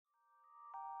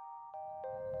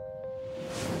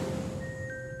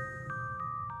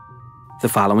The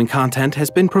following content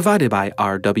has been provided by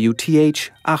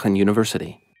RWTH Aachen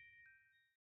University.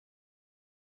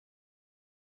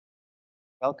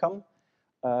 Welcome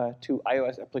to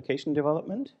iOS application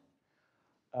development.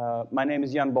 My name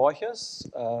is Jan Borges.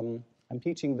 I'm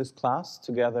teaching this class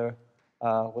together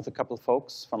with a couple of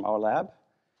folks from our lab.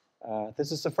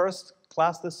 This is the first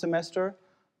class this semester,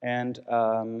 and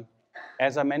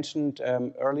as I mentioned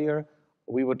earlier,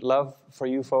 we would love for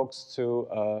you folks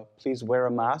to please wear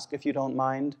a mask if you don't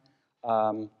mind,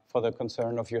 for the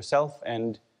concern of yourself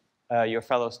and your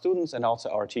fellow students and also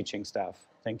our teaching staff.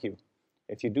 Thank you.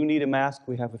 If you do need a mask,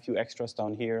 we have a few extras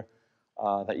down here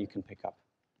that you can pick up.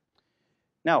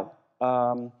 Now,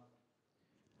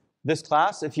 this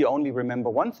class, if you only remember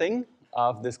one thing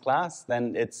of this class,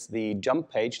 then it's the jump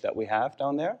page that we have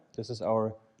down there. This is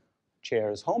our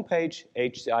chair's homepage,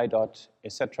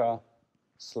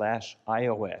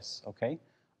 hci.etc/iOS, okay?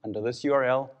 Under this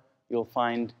URL, you'll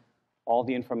find all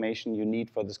the information you need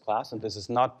for this class, and this is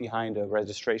not behind a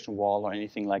registration wall or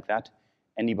anything like that.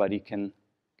 Anybody can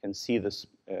see this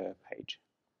page.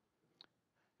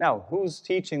 Now, who's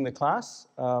teaching the class?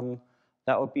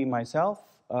 That would be myself,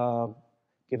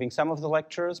 giving some of the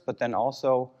lectures, but then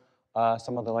also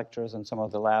some of the lectures and some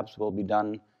of the labs will be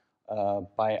done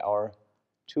by our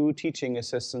two teaching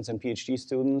assistants and PhD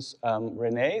students,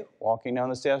 Renee, walking down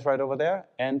the stairs right over there,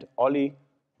 and Ollie,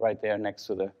 right there next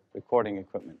to the recording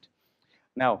equipment.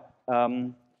 Now,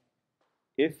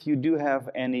 if you do have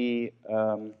any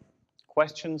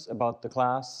questions about the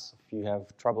class, if you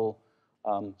have trouble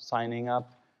signing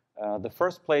up, the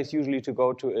first place usually to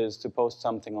go to is to post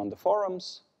something on the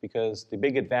forums, because the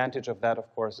big advantage of that, of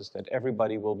course, is that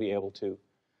everybody will be able to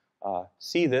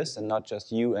see this, and not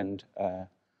just you and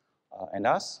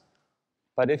us.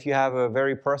 But if you have a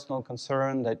very personal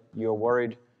concern that you're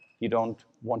worried you don't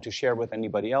want to share with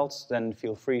anybody else, then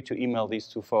feel free to email these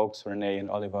two folks, Renee and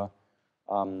Oliver,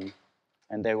 and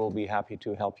they will be happy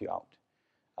to help you out.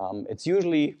 It's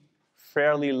usually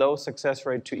fairly low success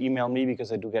rate to email me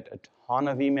because I do get a ton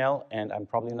of email, and I'm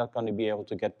probably not going to be able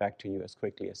to get back to you as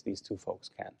quickly as these two folks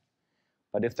can.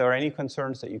 But if there are any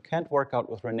concerns that you can't work out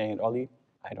with Renee and Ollie,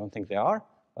 I don't think there are,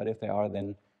 but if there are,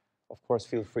 then of course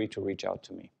feel free to reach out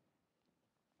to me.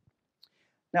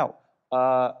 Now,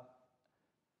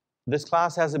 this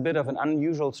class has a bit of an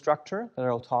unusual structure that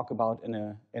I'll talk about in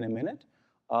a minute.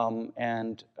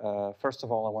 First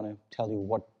of all, I want to tell you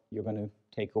what you're going to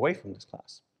take away from this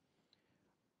class.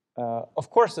 Of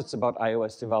course, it's about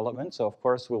iOS development, so of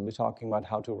course we'll be talking about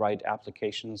how to write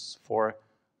applications for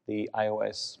the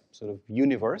iOS sort of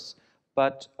universe.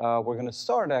 But we're going to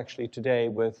start actually today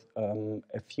with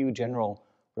a few general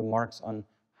remarks on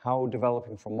how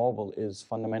developing for mobile is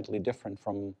fundamentally different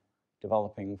from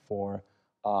developing for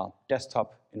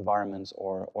desktop environments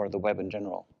or the web in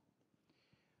general.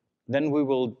 Then we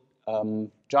will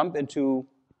jump into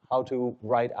how to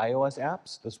write iOS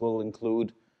apps. This will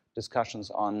include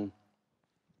discussions on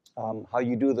how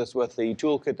you do this with the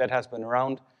toolkit that has been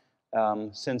around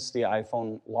since the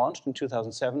iPhone launched in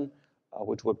 2007,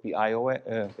 which would be iOS,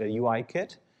 UI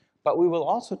kit. But we will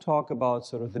also talk about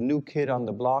sort of the new kid on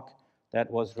the block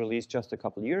that was released just a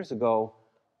couple years ago,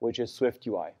 which is Swift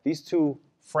UI. These two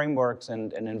frameworks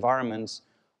and environments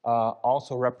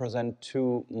also represent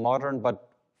two modern but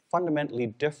fundamentally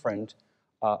different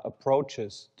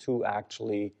approaches to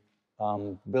actually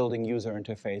building user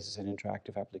interfaces and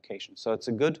interactive applications. So it's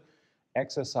a good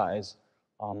exercise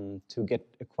to get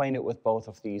acquainted with both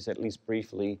of these, at least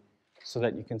briefly, so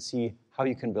that you can see how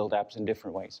you can build apps in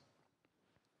different ways.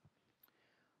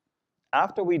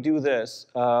 After we do this,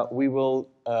 we will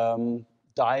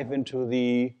dive into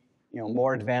the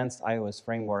more advanced iOS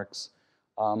frameworks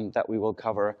that we will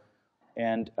cover.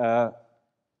 And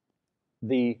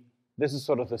this is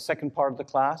sort of the second part of the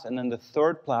class, and then the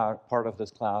third part of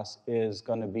this class is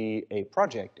going to be a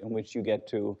project in which you get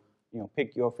to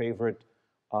pick your favorite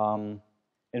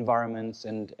environments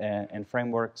and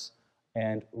frameworks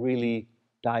and really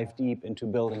dive deep into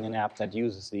building an app that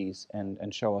uses these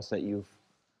and show us that you've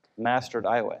mastered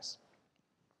iOS.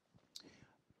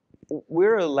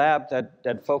 We're a lab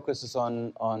that focuses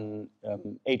on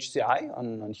HCI,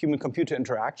 on human-computer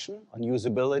interaction, on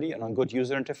usability, and on good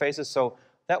user interfaces. So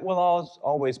that will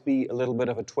always be a little bit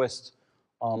of a twist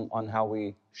on how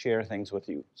we share things with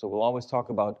you. So we'll always talk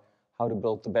about how to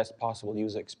build the best possible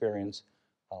user experience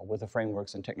with the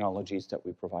frameworks and technologies that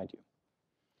we provide you.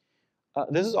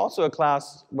 This is also a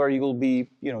class where you will be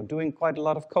doing quite a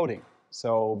lot of coding.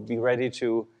 So be ready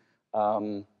to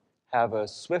have a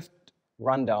swift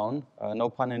rundown, no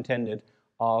pun intended,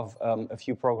 of a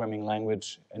few programming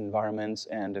language environments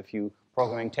and a few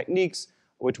programming techniques,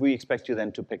 which we expect you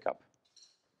then to pick up.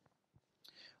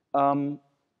 The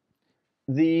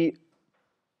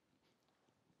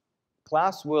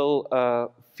class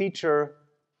will feature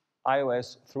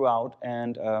iOS throughout,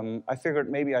 and I figured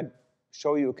maybe I'd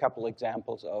show you a couple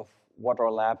examples of what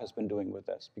our lab has been doing with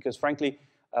this. Because frankly,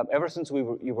 ever since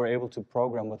you were able to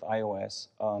program with iOS,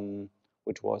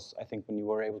 which was, I think, when you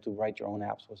were able to write your own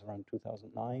apps was around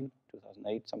 2009,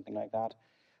 2008, something like that.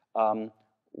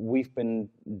 We've been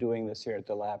doing this here at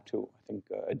the lab too. I think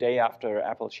a day after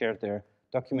Apple shared their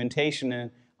documentation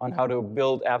on how to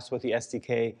build apps with the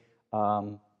SDK,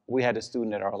 we had a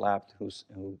student at our lab who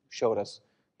showed us,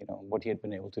 what he had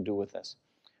been able to do with this.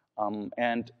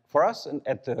 And for us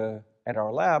at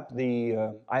our lab,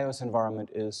 the iOS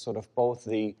environment is sort of both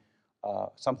the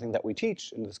something that we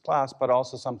teach in this class, but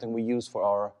also something we use for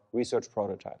our research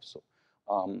prototypes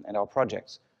and our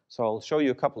projects. So I'll show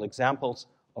you a couple examples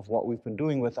of what we've been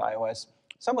doing with iOS.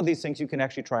 Some of these things you can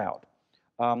actually try out.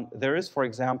 There is, for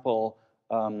example,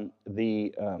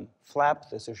 the flap.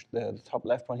 This is the top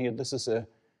left one here. This is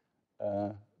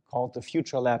called the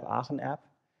Future Lab Aachen app.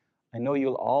 I know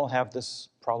you'll all have this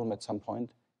problem at some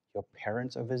point. Your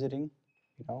parents are visiting,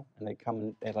 and they come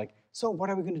and they're like, so what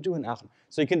are we going to do in Aachen?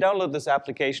 So you can download this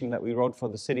application that we wrote for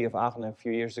the city of Aachen a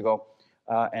few years ago,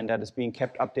 and that is being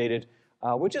kept updated,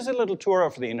 which is a little tour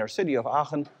of the inner city of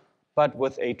Aachen, but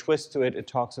with a twist to it. It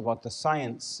talks about the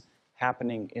science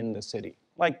happening in the city.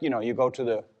 Like, you go to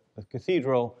the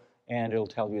cathedral, and it'll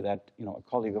tell you that, a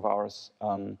colleague of ours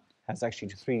has actually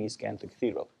 3D scanned the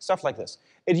cathedral. Stuff like this.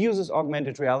 It uses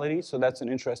augmented reality, so that's an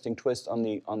interesting twist on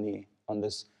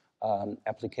this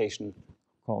application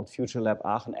called Future Lab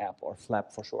Aachen app, or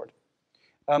FLAP for short.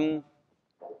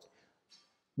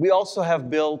 We also have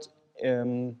built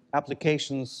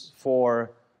applications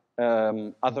for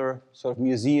other sort of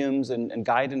museums and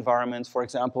guide environments. For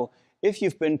example, if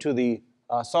you've been to the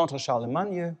Centre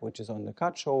Charlemagne, which is on the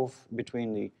Katshof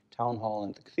between the town hall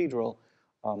and the cathedral,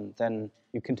 then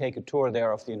you can take a tour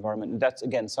there of the environment. And that's,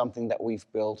 again, something that we've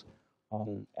built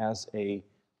as a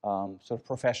sort of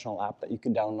professional app that you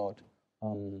can download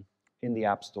in the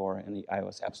App Store, in the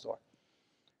iOS App Store.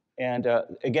 And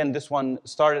again, this one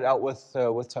started out with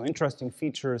some interesting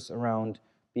features around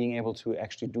being able to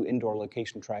actually do indoor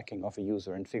location tracking of a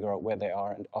user and figure out where they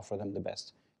are and offer them the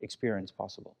best experience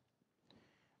possible.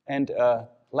 And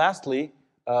lastly,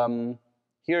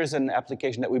 here's an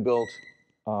application that we built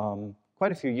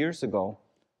quite a few years ago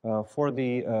for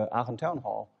the Aachen Town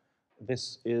Hall.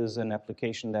 This is an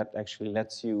application that actually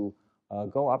lets you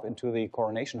go up into the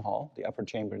coronation hall, the upper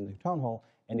chamber in the town hall,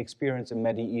 and experience a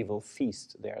medieval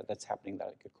feast there that's happening,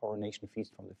 like a coronation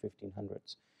feast from the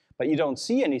 1500s. But you don't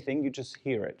see anything, you just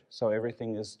hear it. So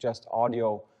everything is just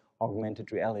audio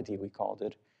augmented reality, we called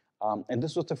it. And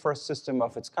this was the first system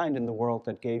of its kind in the world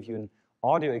that gave you an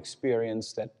audio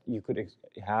experience that you could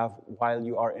have while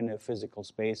you are in a physical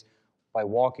space by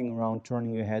walking around,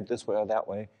 turning your head this way or that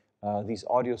way. These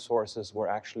audio sources were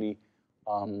actually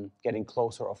getting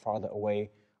closer or farther away.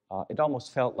 It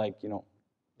almost felt like,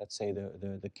 let's say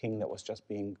the king that was just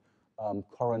being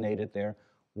coronated there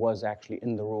was actually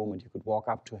in the room, and you could walk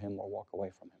up to him or walk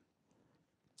away from him.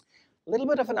 A little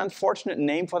bit of an unfortunate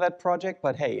name for that project,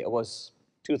 but hey, it was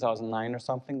 2009 or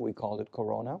something. We called it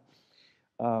Corona.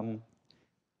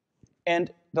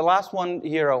 And the last one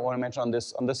here I want to mention on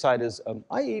this side is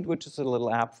iEat, which is a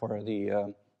little app for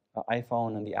the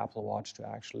iPhone and the Apple Watch to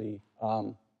actually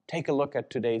take a look at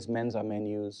today's Mensa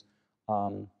menus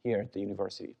here at the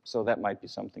university. So that might be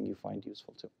something you find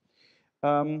useful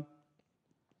too.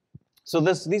 So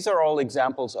these are all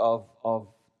examples of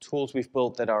tools we've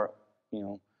built that are,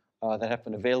 that have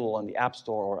been available on the App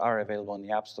Store or are available on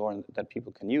the App Store and that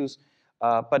people can use.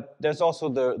 But there's also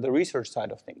the research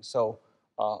side of things. So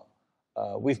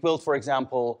we've built, for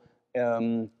example,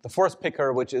 the Force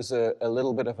Picker, which is a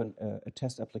little bit of a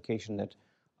test application that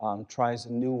tries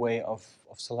a new way of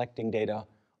selecting data.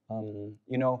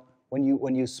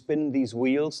 When you spin these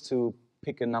wheels to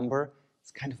pick a number,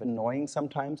 it's kind of annoying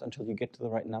sometimes until you get to the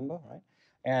right number, right?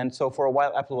 And so for a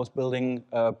while, Apple was building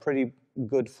pretty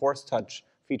good Force Touch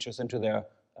features into their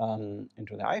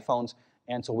iPhones,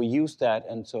 and so we used that.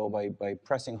 And so by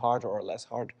pressing harder or less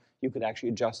hard, you could actually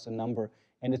adjust the number,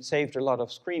 and it saved a lot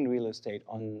of screen real estate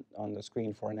on the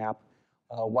screen for an app,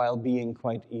 while being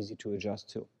quite easy to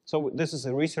adjust to. So this is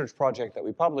a research project that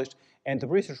we published, and the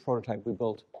research prototype we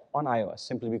built on iOS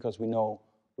simply because we know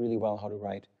really well how to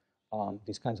write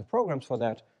these kinds of programs for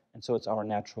that, and so it's our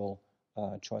natural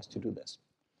choice to do this.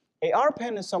 AR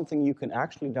Pen is something you can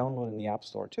actually download in the App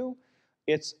Store too.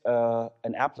 It's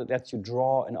an app that lets you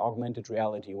draw an augmented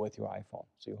reality with your iPhone.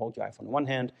 So you hold your iPhone in one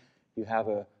hand, you have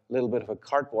a little bit of a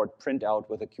cardboard printout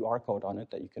with a QR code on it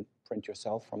that you can print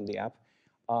yourself from the app.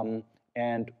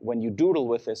 And when you doodle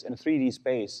with this in a 3D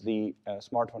space, the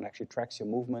smartphone actually tracks your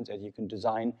movements, and you can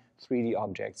design 3D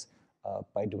objects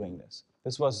by doing this.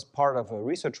 This was part of a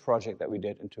research project that we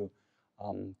did into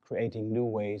creating new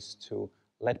ways to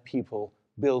let people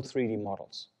build 3D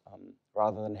models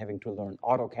rather than having to learn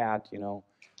AutoCAD.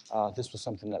 This was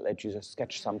something that let you just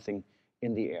sketch something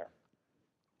in the air.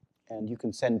 And you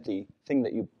can send the thing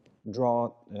that you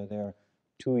draw there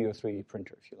to your 3D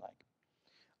printer if you like.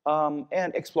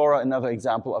 And Explorer, another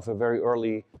example of a very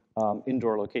early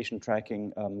indoor location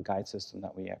tracking guide system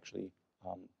that we actually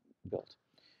built.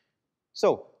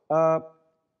 So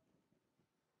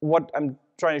what I'm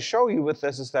trying to show you with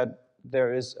this is that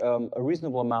there is a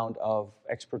reasonable amount of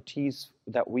expertise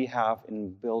that we have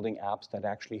in building apps that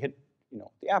actually hit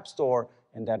the App Store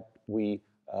and that we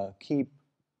keep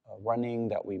running,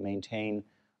 that we maintain,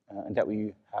 and that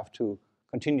we have to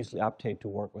continuously update to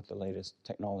work with the latest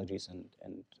technologies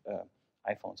and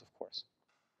iPhones, of course.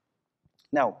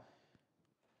 Now,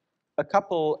 a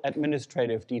couple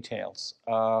administrative details.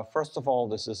 First of all,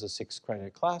 this is a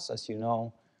 6-credit class, as you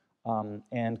know,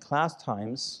 and class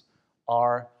times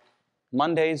are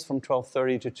Mondays from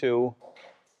 12:30 to 2,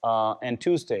 and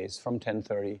Tuesdays from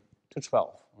 10:30 to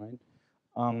 12,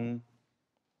 right?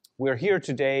 We're here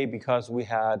today because we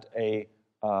had a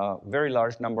very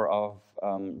large number of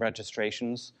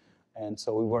registrations, and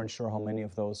so we weren't sure how many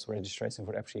of those registrations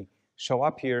would actually show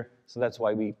up here, so that's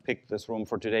why we picked this room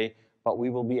for today, but we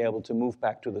will be able to move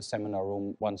back to the seminar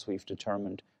room once we've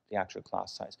determined the actual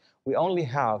class size. We only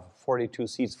have 42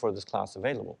 seats for this class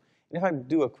available, and if I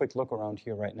do a quick look around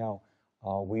here right now,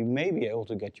 we may be able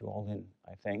to get you all in,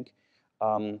 I think.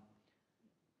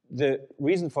 The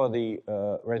reason for the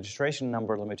registration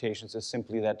number limitations is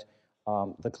simply that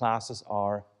the classes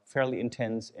are fairly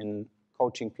intense in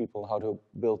coaching people how to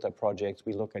build their projects.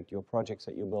 We look at your projects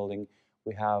that you're building.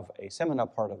 We have a seminar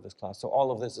part of this class. So all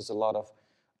of this is a lot of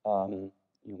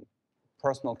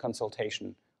personal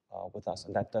consultation with us,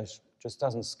 and that just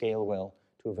doesn't scale well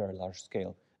to a very large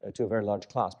scale, to a very large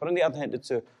class. But on the other hand, it's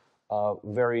a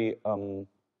very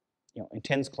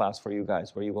intense class for you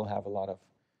guys, where you will have a lot of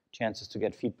chances to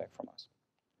get feedback from us.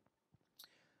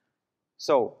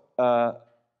 So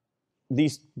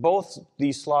both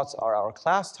these slots are our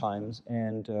class times,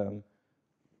 and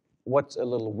what's a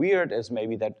little weird is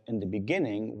maybe that in the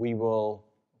beginning we will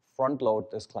front load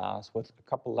this class with a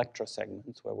couple lecture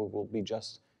segments where we will be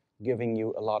just giving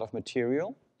you a lot of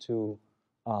material to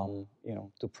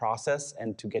to process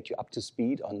and to get you up to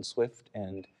speed on Swift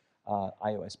and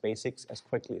iOS basics as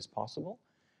quickly as possible.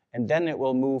 And then it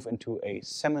will move into a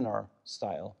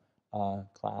seminar-style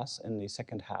class in the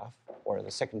second half, or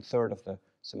the second third of the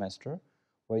semester,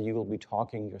 where you will be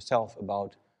talking yourself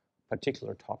about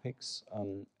particular topics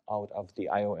out of the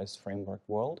iOS framework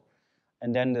world.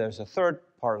 And then there's a third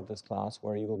part of this class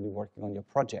where you will be working on your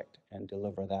project and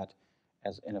deliver that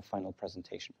as in a final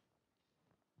presentation.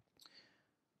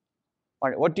 All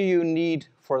right, what do you need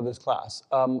for this class?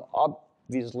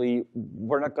 Obviously,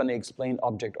 we're not going to explain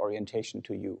object orientation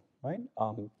to you, right?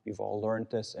 You've all learned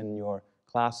this in your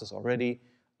classes already.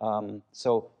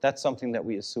 So that's something that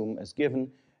we assume as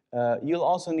given. You'll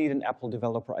also need an Apple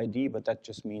Developer ID, but that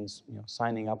just means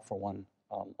signing up for one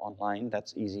online.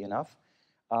 That's easy enough.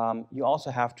 You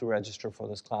also have to register for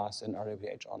this class in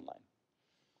RWH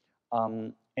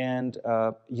Online.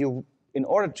 In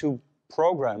order to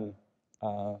program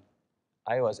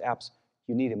iOS apps,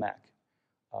 you need a Mac.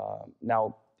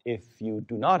 Now, if you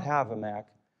do not have a Mac,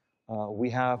 we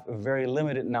have a very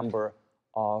limited number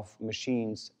of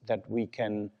machines that we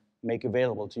can make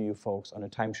available to you folks on a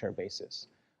timeshare basis.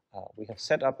 We have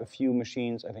set up a few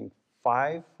machines, I think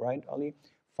 5, right, Ali?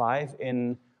 5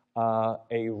 in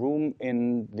a room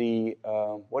in the,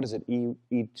 what is it,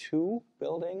 E2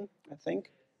 building, I think?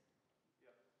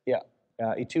 Yeah,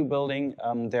 E2 building.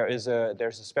 There's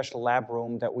a special lab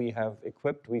room that we have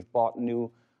equipped. We've bought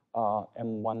new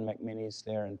M1 Mac Minis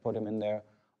there and put them in there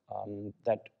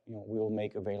that we will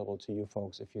make available to you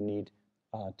folks if you need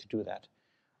to do that.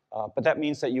 But that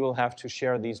means that you will have to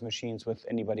share these machines with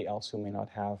anybody else who may not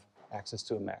have access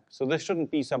to a Mac. So this shouldn't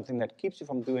be something that keeps you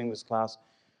from doing this class.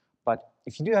 But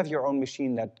if you do have your own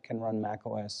machine that can run Mac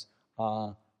OS,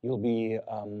 you'll be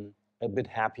a bit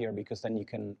happier, because then you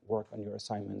can work on your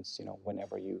assignments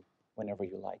whenever you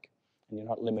like. And you're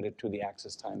not limited to the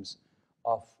access times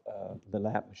of the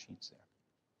lab machines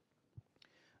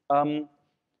there.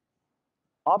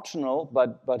 Optional,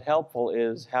 but helpful,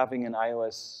 is having an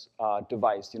iOS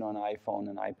device, an iPhone,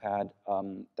 an iPad,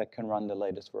 that can run the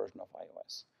latest version of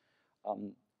iOS.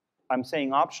 I'm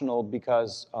saying optional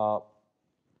because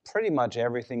pretty much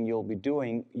everything you'll be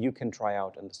doing, you can try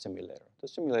out in the simulator. the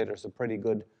simulator is a pretty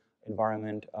good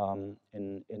environment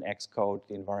in Xcode,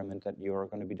 the environment that you're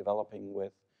going to be developing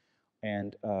with.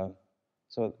 And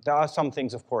so there are some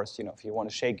things, of course, if you want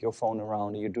to shake your phone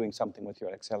around or you're doing something with your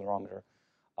accelerometer,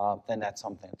 then that's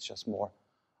something that's just more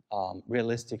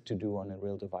realistic to do on a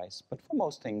real device. But for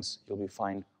most things, you'll be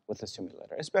fine with the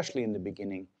simulator, especially in the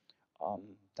beginning.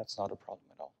 That's not a problem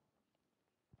at all.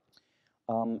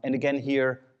 And again,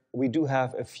 here, we do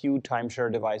have a few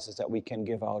timeshare devices that we can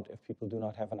give out if people do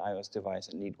not have an iOS device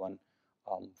and need one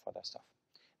for that stuff.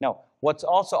 Now, what's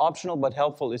also optional but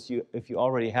helpful is if you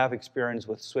already have experience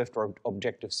with Swift or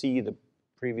Objective-C, the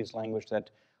previous language that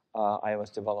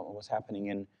iOS development was happening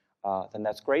in, then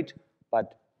that's great,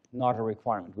 but not a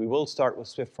requirement. We will start with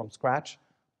Swift from scratch,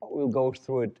 but we'll go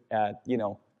through it at,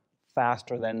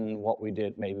 faster than what we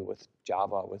did maybe with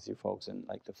Java with you folks in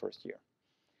like the first year.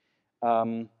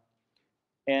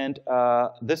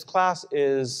 This class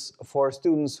is for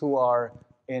students who are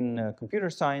in computer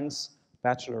science,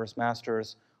 bachelor's,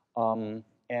 master's,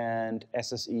 and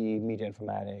SSE, media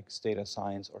informatics, data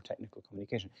science, or technical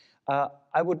communication.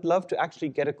 I would love to actually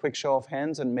get a quick show of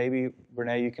hands, and maybe,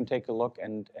 Renee, you can take a look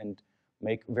and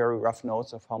make very rough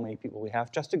notes of how many people we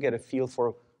have, just to get a feel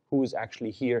for who is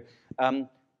actually here.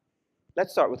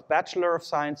 Let's start with Bachelor of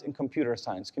Science in Computer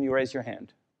Science. Can you raise your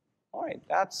hand? All right,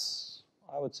 that's,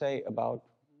 I would say, about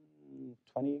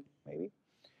 20, maybe?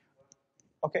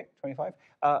 Okay, 25.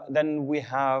 Then we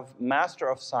have Master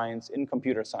of Science in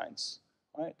Computer Science.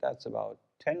 All right, that's about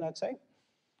 10, I'd say.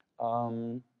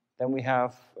 Then we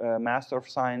have Master of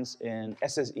Science in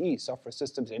SSE, Software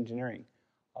Systems Engineering.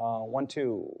 1,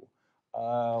 2.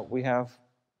 We have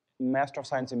Master of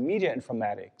Science in Media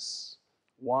Informatics.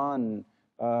 1.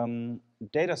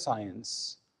 Data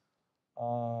Science.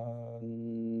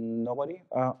 Nobody.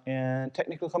 And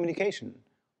Technical Communication.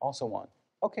 Also 1.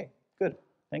 Okay, good.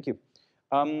 Thank you.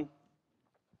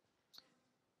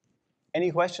 Any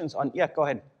questions on? Yeah, go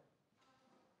ahead.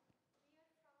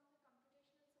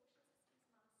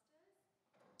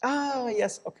 Ah,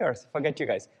 yes, of course. Forget you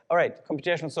guys. All right,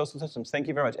 computational social systems. Thank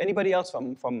you very much. Anybody else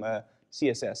from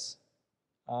CSS?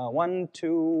 1,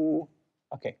 2.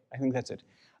 Okay, I think that's it.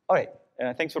 All right,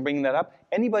 thanks for bringing that up.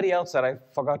 Anybody else that I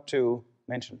forgot to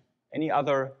mention? Any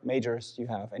other majors you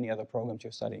have? Any other programs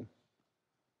you're studying?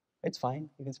 It's fine.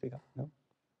 You can speak up. No?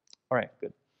 All right,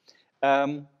 good.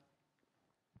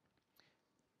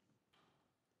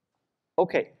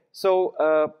 Okay,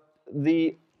 so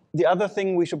the other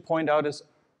thing we should point out is,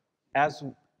 as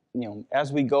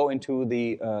we go into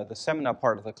the seminar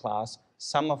part of the class,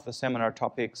 some of the seminar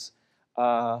topics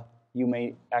you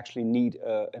may actually need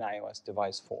an iOS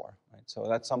device for. Right? So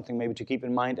that's something maybe to keep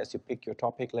in mind as you pick your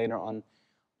topic later on.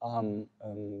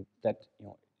 That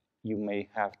you may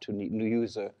have to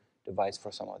use a device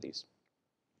for some of these.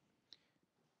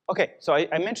 Okay, so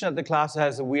I mentioned that the class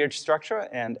has a weird structure,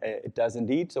 and it does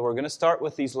indeed. So we're going to start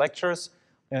with these lectures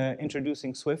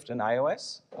introducing Swift and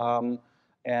iOS.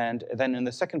 And then in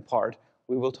the second part,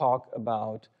 we will talk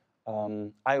about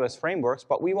iOS frameworks,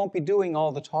 but we won't be doing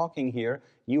all the talking here.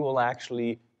 You will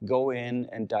actually go in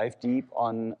and dive deep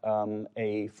on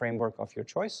a framework of your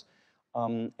choice.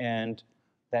 And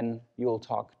then you'll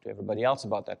talk to everybody else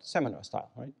about that seminar style,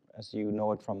 right? As you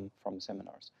know it from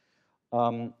seminars.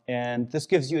 And this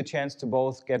gives you a chance to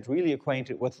both get really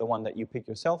acquainted with the one that you pick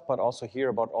yourself, but also hear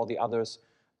about all the others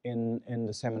in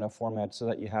the seminar format so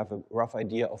that you have a rough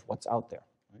idea of what's out there.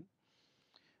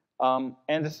 Right?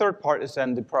 And the third part is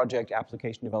then the project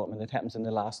application development that happens in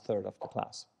the last third of the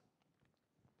class.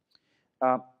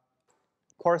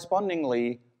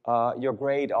 Correspondingly, your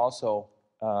grade also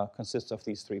consists of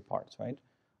these 3 parts, right?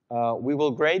 We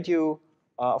will grade you.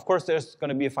 Of course, there's going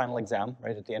to be a final exam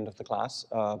right at the end of the class,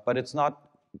 but it's not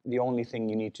the only thing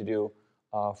you need to do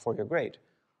for your grade.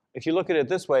 If you look at it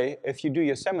this way, if you do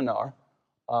your seminar,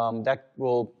 that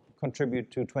will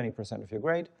contribute to 20% of your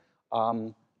grade.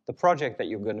 The project that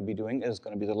you're going to be doing is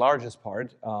going to be the largest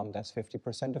part. That's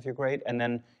 50% of your grade. And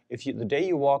then the day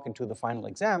you walk into the final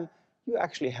exam, you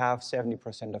actually have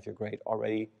 70% of your grade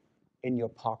already in your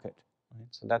pocket. Right?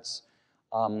 So that's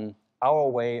our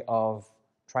way of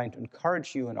trying to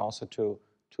encourage you and also to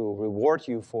reward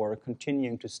you for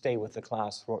continuing to stay with the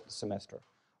class throughout the semester,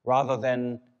 rather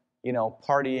than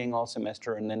partying all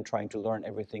semester and then trying to learn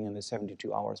everything in the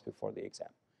 72 hours before the exam.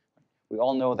 We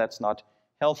all know that's not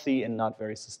healthy and not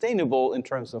very sustainable in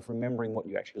terms of remembering what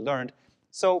you actually learned.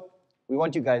 So we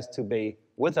want you guys to be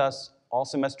with us all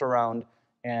semester round,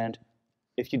 and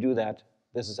if you do that,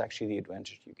 this is actually the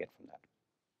advantage you get from that.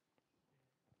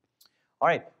 All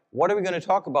right, what are we going to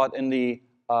talk about in the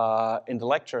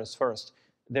lectures first?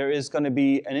 There is going to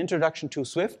be an introduction to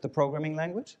Swift, the programming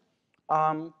language.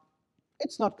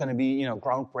 it's not going to be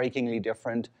groundbreakingly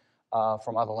different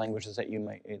from other languages that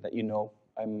you know.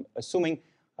 I'm assuming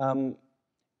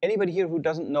anybody here who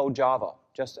doesn't know Java,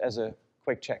 just as a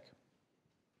quick check.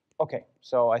 Okay,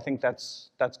 so I think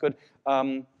that's good.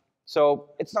 So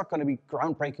it's not going to be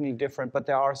groundbreakingly different, but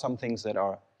there are some things that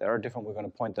are different. We're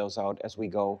going to point those out as we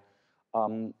go,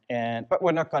 but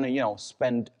we're not going to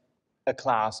spend a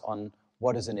class on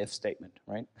what is an if statement,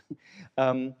 right?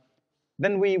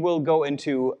 Then we will go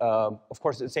into, of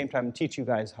course, at the same time, teach you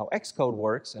guys how Xcode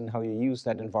works and how you use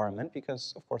that environment,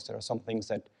 because, of course, there are some things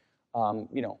that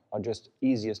are just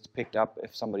easiest picked up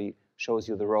if somebody shows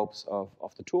you the ropes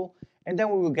of the tool. And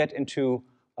then we will get into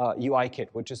UIKit,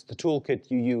 which is the toolkit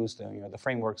you use, the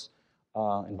frameworks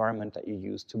environment that you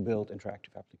use to build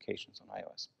interactive applications on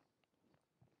iOS.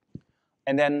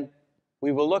 And then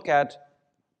we will look at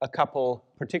a couple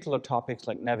particular topics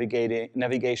like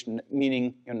navigation,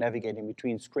 meaning navigating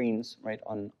between screens, right,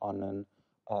 in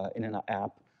an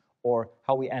app, or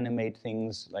how we animate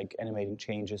things like animating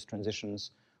changes,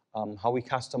 transitions, how we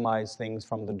customize things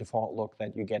from the default look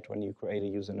that you get when you create a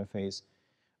user interface,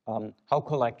 how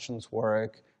collections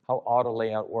work, how auto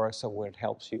layout works, so where it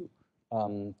helps you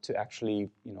to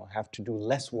actually have to do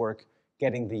less work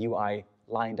getting the UI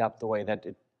lined up the way that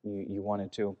you want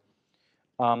it to.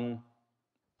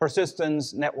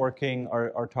 Persistence, networking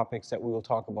are topics that we will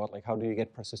talk about, like how do you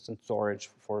get persistent storage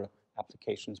for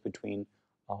applications between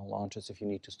launches if you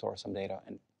need to store some data,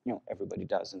 and everybody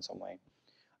does in some way.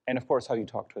 And of course, how you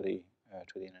talk to the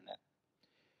internet.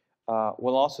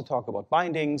 We'll also talk about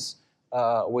bindings,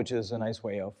 which is a nice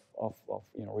way of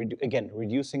again,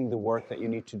 reducing the work that you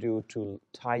need to do to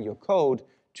tie your code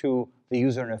to the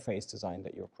user interface design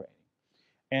that you're creating.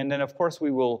 And then, of course,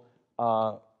 we will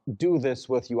do this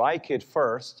with UIKit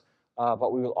first,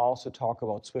 but we will also talk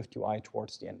about Swift UI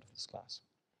towards the end of this class.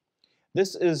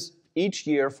 This is each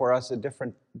year for us a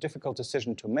difficult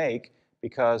decision to make,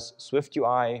 because Swift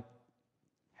UI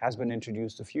has been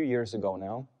introduced a few years ago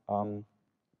now,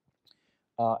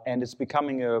 and it's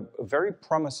becoming a very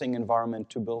promising environment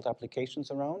to build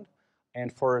applications around.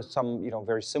 And for some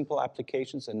very simple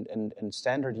applications and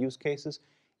standard use cases,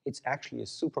 it's actually a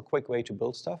super quick way to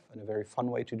build stuff and a very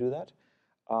fun way to do that.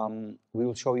 We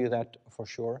will show you that for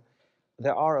sure.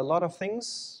 There are a lot of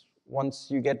things once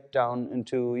you get down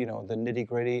into the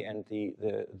nitty-gritty and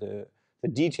the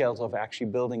details of actually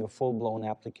building a full-blown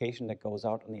application that goes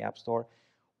out on the App Store,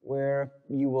 where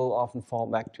you will often fall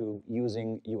back to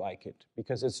using UIKit,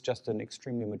 because it's just an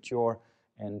extremely mature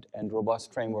and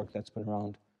robust framework that's been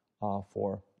around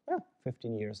for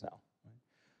 15 years now.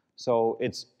 So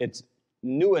it's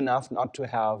new enough not to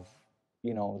have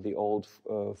the old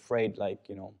frayed, like,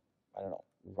 I don't know,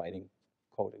 writing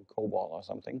code in COBOL or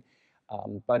something.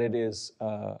 But it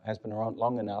has been around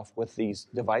long enough with these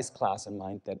device class in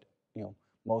mind that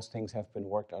most things have been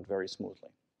worked out very smoothly.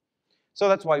 So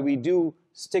that's why we do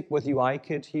stick with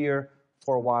UIKit here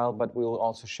for a while, but we will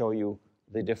also show you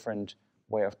the different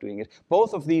way of doing it.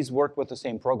 Both of these work with the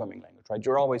same programming language, right?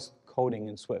 You're always coding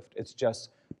in Swift. It's just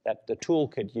that the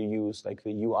toolkit you use, like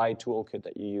the UI toolkit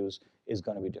that you use, is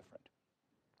going to be different.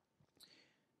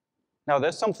 Now,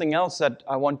 there's something else that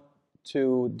I want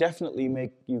to definitely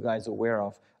make you guys aware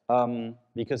of,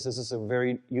 because this is a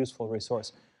very useful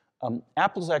resource.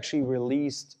 Apple's actually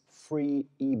released free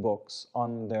ebooks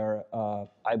on their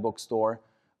iBook store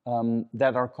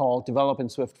that are called Develop in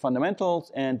Swift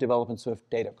Fundamentals and Develop in Swift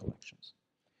Data Collections.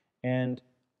 And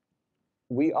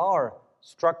we are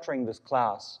structuring this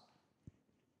class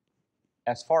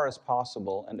as far as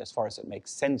possible and as far as it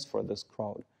makes sense for this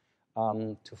crowd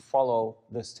to follow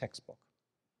this textbook.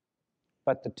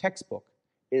 But the textbook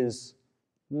is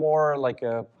more like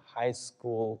a high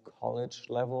school, college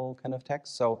level kind of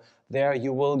text. So there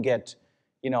you will get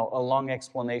a long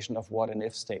explanation of what an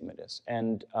if statement is.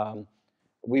 And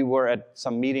we were at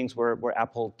some meetings where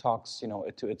Apple talks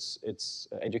to its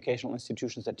educational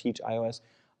institutions that teach iOS,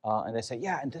 and they say,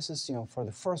 yeah, and this is for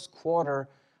the first quarter,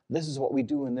 this is what we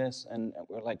do in this. And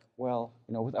we're like, well,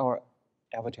 with our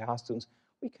avatar students,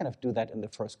 we kind of do that in the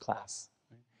first class,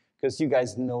 because you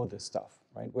guys know this stuff,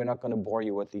 right? We're not going to bore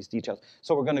you with these details.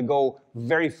 So we're going to go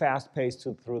very fast-paced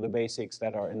through the basics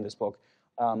that are in this book.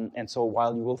 And so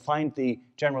while you will find the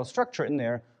general structure in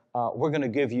there, we're going to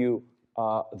give you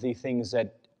the things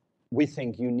that we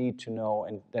think you need to know,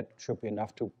 and that should be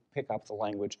enough to pick up the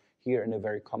language here in a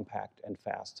very compact and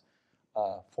fast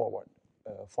forward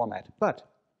format. But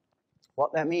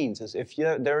what that means is if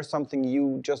there's something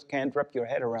you just can't wrap your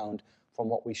head around from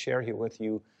what we share here with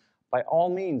you, by all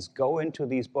means, go into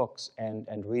these books and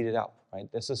read it up,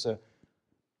 right? This is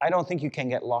I don't think you can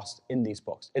get lost in these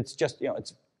books. It's just,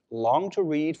 it's long to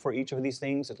read for each of these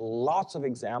things. It's lots of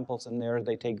examples in there.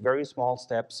 They take very small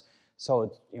steps.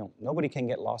 So nobody can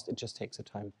get lost. It just takes a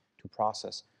time to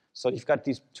process. So you've got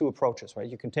these two approaches, right?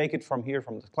 You can take it from here,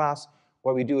 from the class,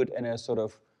 where we do it in a sort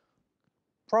of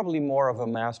probably more of a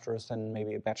master's than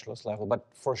maybe a bachelor's level, but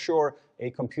for sure a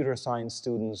computer science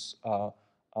student's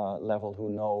level who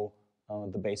know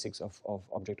the basics of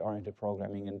object-oriented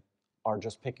programming and are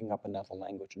just picking up another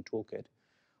language and toolkit.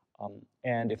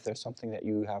 And if there's something that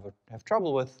you have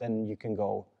trouble with, then you can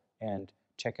go and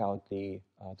check out the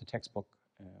textbook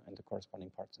and the corresponding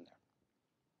parts in there.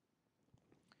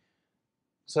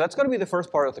 So that's going to be the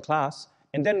first part of the class.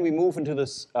 And then we move into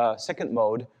this second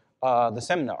mode, the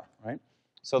seminar, right?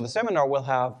 So the seminar will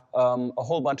have a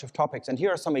whole bunch of topics. And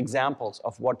here are some examples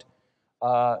of what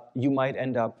you might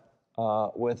end up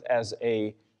with as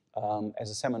a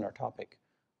seminar topic.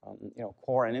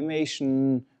 Core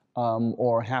animation,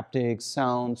 or haptics,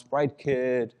 sound, sprite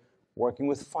kit, working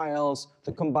with files,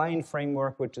 the combine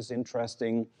framework, which is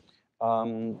interesting,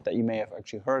 that you may have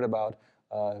actually heard about,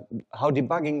 how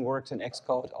debugging works in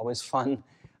Xcode, always fun,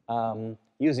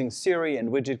 using Siri and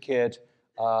WidgetKit.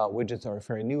 Widgets are a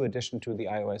very new addition to the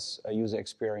iOS user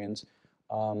experience,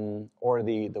 or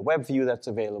the web view that's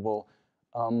available,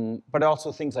 but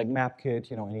also things like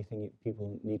MapKit, anything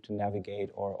people need to navigate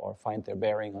or find their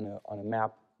bearing on a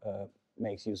map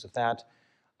makes use of that.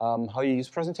 How you use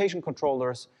presentation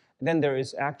controllers. And then there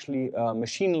is actually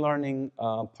machine learning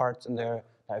parts in there.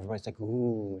 Everybody's like,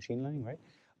 ooh, machine learning, right?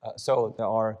 So there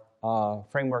are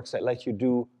frameworks that let you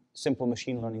do simple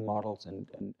machine learning models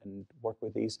and work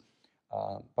with these.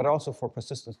 But also for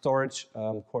persistent storage,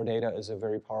 Core Data is a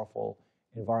very powerful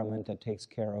environment that takes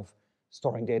care of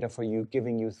storing data for you,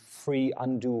 giving you free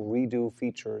undo, redo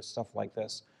features, stuff like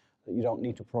this, that you don't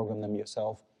need to program them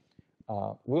yourself.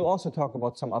 We'll also talk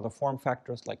about some other form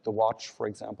factors, like the watch, for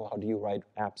example. How do you write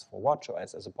apps for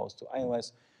watchOS as opposed to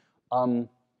iOS?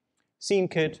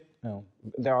 SceneKit,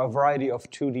 there are a variety of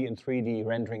 2D and 3D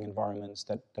rendering environments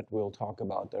that we'll talk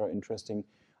about that are interesting.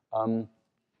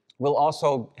 We'll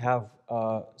also have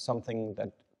something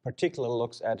that particularly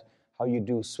looks at how you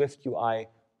do Swift UI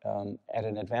at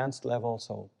an advanced level.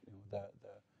 So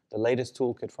the latest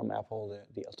toolkit from Apple,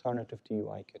 the alternative to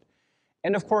UIKit.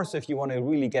 And of course, if you want to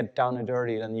really get down and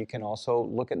dirty, then you can also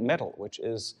look at Metal, which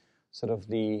is sort of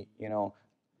the,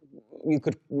 you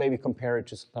could maybe compare it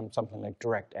to something like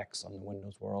DirectX on the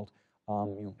Windows world.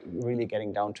 Really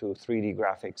getting down to 3D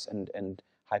graphics and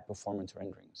high performance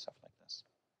rendering, stuff like this.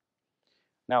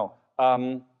 Now,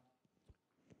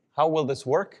 how will this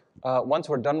work? Once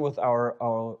we're done with our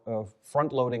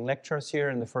front-loading lectures here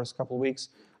in the first couple of weeks,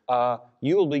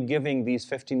 you will be giving these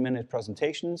 15-minute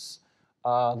presentations.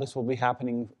 This will be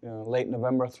happening late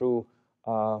November through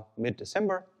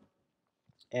mid-December.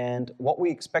 And what we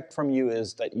expect from you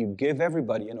is that you give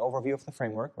everybody an overview of the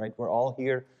framework, right? We're all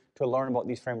here to learn about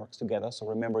these frameworks together. So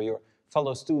remember, your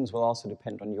fellow students will also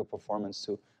depend on your performance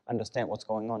to understand what's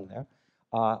going on there.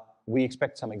 We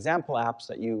expect some example apps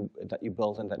that you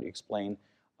build and that you explain.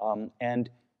 And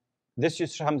this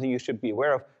is something you should be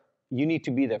aware of. You need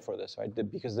to be there for this, right?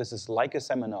 Because this is like a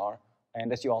seminar.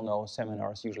 And as you all know,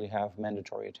 seminars usually have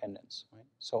mandatory attendance, right?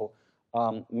 So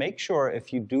make sure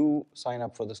if you do sign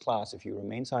up for this class, if you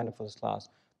remain signed up for this class,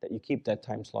 that you keep that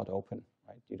time slot open,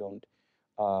 right? You don't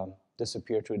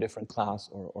disappear to a different class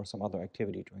or some other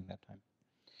activity during that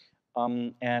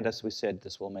time. And as we said,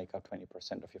 this will make up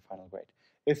 20% of your final grade.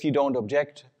 If you don't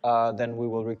object, then we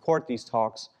will record these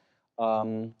talks,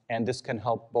 and this can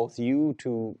help both you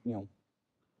to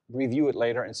review it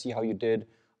later and see how you did,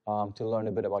 to learn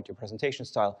a bit about your presentation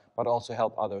style, but also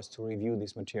help others to review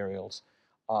these materials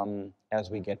as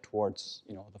we get towards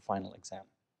the final exam.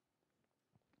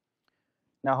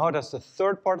 Now, how does the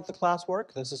third part of the class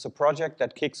work? This is a project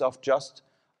that kicks off just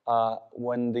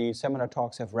when the seminar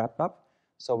talks have wrapped up.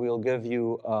 So we'll give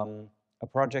you a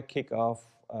project kickoff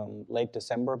late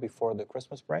December before the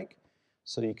Christmas break,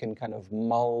 so you can kind of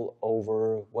mull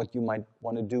over what you might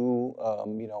want to do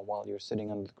while you're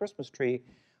sitting under the Christmas tree.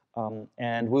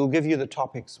 And we'll give you the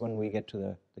topics when we get to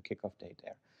the kickoff date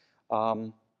there.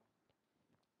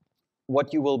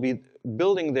 What you will be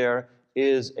building there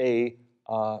is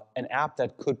an app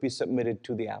that could be submitted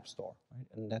to the App Store, right?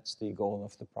 And that's the goal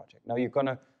of the project. Now you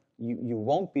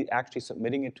won't be actually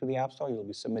submitting it to the App Store. You'll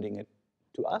be submitting it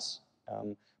to us,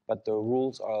 but the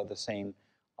rules are the same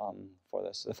for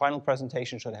this. The final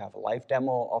presentation should have a live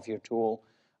demo of your tool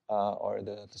or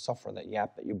the software, the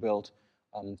app that you built.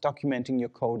 Documenting your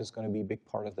code is going to be a big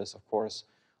part of this, of course,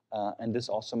 and this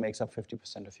also makes up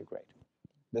 50% of your grade.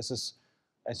 This is,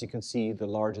 as you can see, the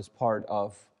largest part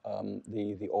of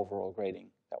the overall grading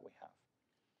that we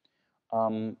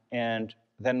And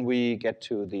then we get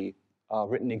to the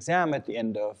written exam at the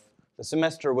end of the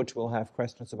semester, which will have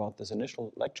questions about this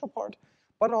initial lecture part,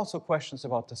 but also questions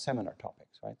about the seminar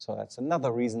topics, right? So that's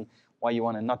another reason why you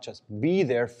want to not just be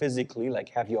there physically, like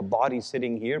have your body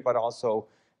sitting here, but also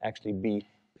actually be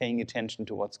paying attention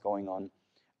to what's going on.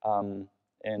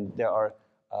 And there are,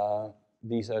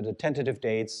 these are the tentative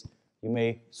dates. You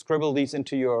may scribble these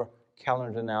into your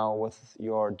calendar now with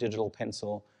your digital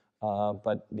pencil,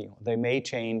 but they may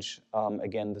change.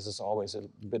 Again, this is always a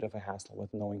bit of a hassle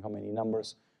with knowing how many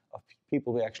numbers of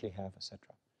people we actually have, etc.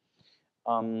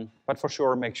 But for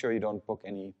sure, make sure you don't book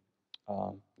any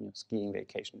skiing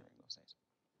vacation during those days.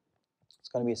 It's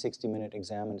going to be a 60-minute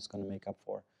exam, and it's going to make up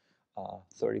for 30%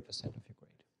 of your grade.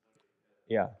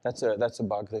 Yeah, that's a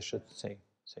bug. They should say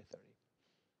 30.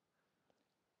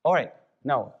 All right.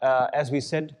 Now, as we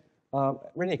said,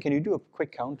 Renee, can you do a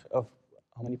quick count of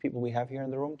how many people we have here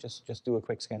in the room? Just do a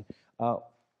quick scan.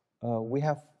 We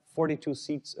have 42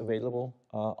 seats available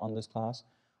on this class.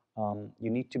 You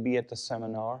need to be at the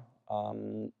seminar.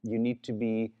 You need to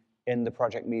be in the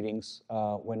project meetings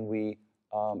when we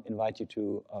invite you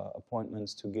to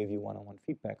appointments to give you one-on-one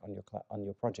feedback on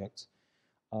your projects.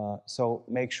 So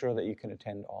make sure that you can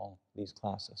attend all these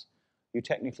classes. You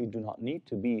technically do not need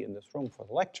to be in this room for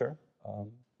the lecture,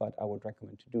 but I would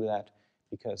recommend to do that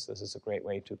because this is a great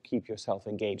way to keep yourself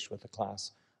engaged with the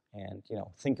class and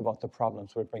think about the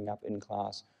problems we bring up in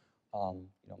class.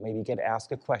 Maybe get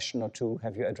asked a question or two,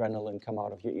 have your adrenaline come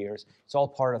out of your ears. It's all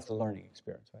part of the learning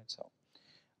experience, right? So,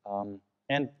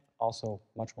 and also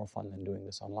much more fun than doing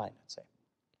this online, let's say.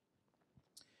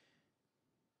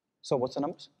 So what's the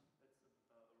numbers?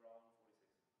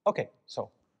 Okay,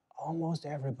 so almost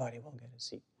everybody will get a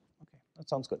seat. Okay, that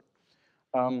sounds good.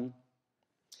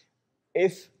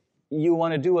 If you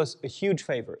want to do us a huge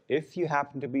favor, if you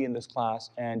happen to be in this class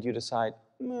and you decide,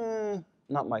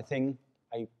 not my thing,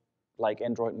 I like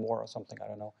Android more or something, I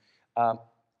don't know,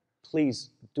 please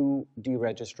do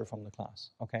deregister from the class,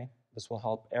 okay? This will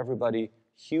help everybody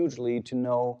hugely to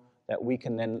know that we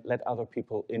can then let other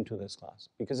people into this class.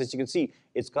 Because as you can see,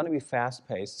 it's going to be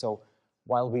fast-paced, so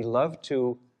while we love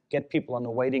to get people on the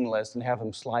waiting list and have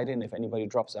them slide in if anybody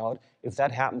drops out, if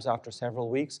that happens after several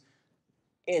weeks,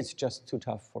 it's just too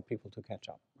tough for people to catch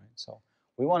up, right? So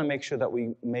we want to make sure that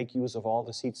we make use of all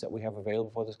the seats that we have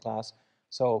available for this class.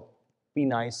 So be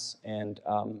nice and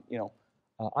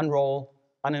unenroll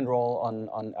on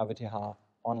AWTH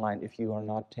online if you are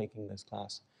not taking this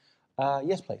class.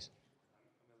 Yes, please.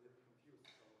 I'm a little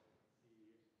confused. So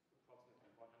the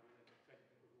approximately 120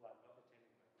 people who are not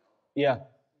attending right now, Yeah.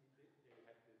 they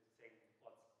have the same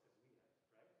slots as we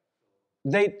have, right?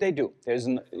 So They do.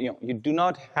 You do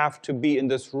not have to be in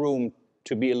this room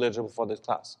to be eligible for this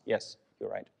class. Yes, you're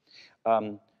right.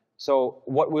 So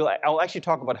I'll actually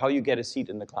talk about how you get a seat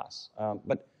in the class.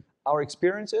 But our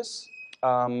experience is,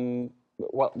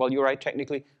 well, you're right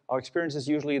technically, our experience is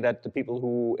usually that the people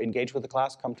who engage with the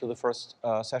class, come to the first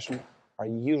session, are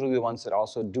usually the ones that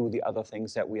also do the other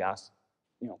things that we ask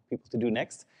people to do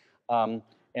next.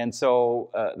 And so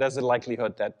there's a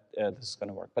likelihood that this is going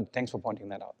to work. But thanks for pointing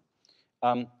that out.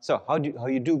 So how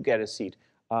you do get a seat?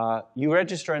 You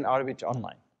register in Outreach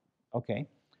Online, okay?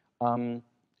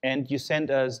 And you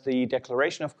send us the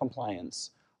Declaration of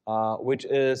Compliance, which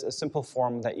is a simple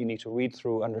form that you need to read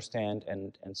through, understand,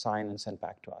 and sign and send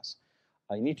back to us.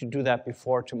 You need to do that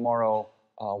before tomorrow,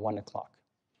 1 o'clock.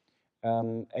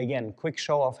 Again, quick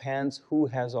show of hands, who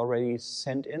has already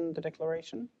sent in the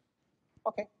declaration?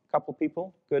 Okay, a couple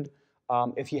people, good.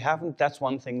 If you haven't, that's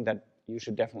one thing that you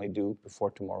should definitely do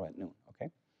before tomorrow at noon, okay?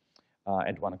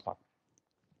 At 1 o'clock.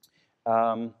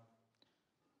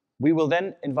 We will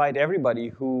then invite everybody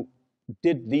who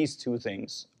did these two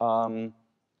things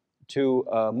to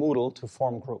Moodle to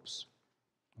form groups,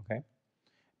 okay?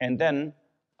 And then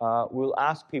we'll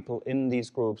ask people in these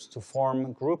groups to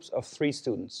form groups of 3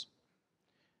 students.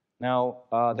 Now,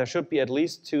 there should be at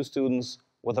least 2 students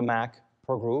with a Mac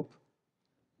per group.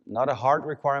 Not a hard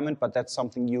requirement, but that's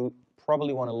something you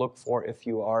probably want to look for if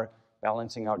you are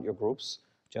balancing out your groups,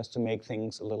 just to make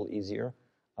things a little easier.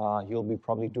 You'll be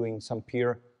probably doing some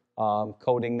peer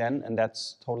coding then, and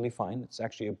that's totally fine. It's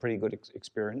actually a pretty good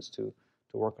experience to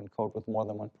work on code with more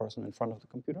than one person in front of the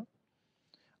computer.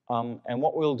 And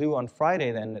what we'll do on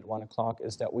Friday then at 1 o'clock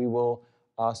is that we will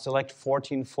select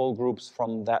 14 full groups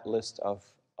from that list of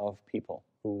people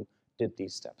who did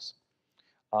these steps.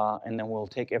 And then we'll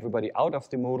take everybody out of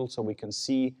the Moodle so we can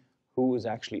see who is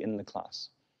actually in the class.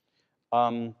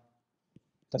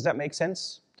 Does that make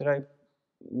sense? Did I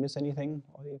miss anything,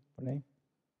 Renee?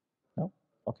 No?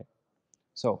 Okay.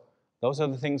 So those are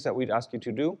the things that we'd ask you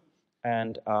to do.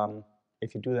 And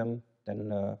if you do them,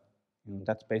 then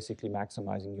that's basically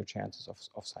maximizing your chances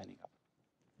of signing up.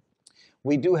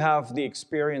 We do have the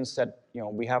experience that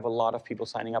we have a lot of people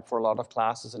signing up for a lot of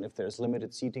classes, and if there's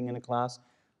limited seating in a class,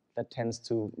 that tends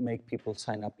to make people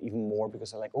sign up even more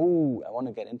because they're like, oh, I want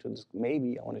to get into this,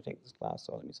 maybe I want to take this class,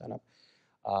 so let me sign up.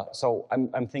 So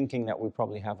I'm thinking that we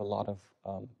probably have a lot of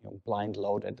blind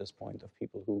load at this point of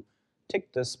people who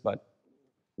ticked this but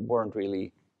weren't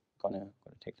really gonna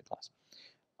take the class.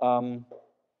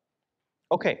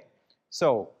 Okay,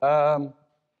 so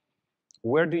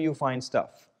where do you find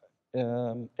stuff?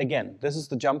 Again, this is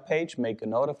the jump page. Make a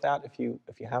note of that if you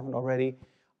haven't already.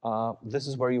 This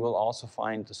is where you will also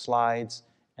find the slides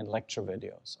and lecture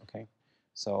videos. Okay,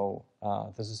 so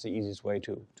this is the easiest way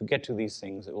to get to these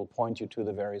things. It will point you to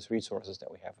the various resources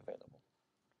that we have available.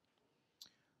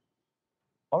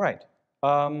 All right.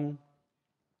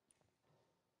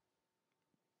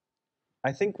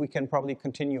 I think we can probably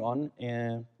continue on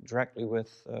directly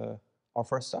with our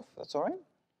first stuff. That's all right?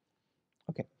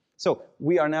 Okay. So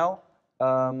we are now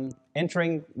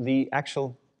entering the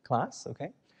actual class,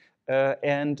 okay?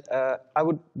 And I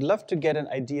would love to get an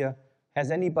idea.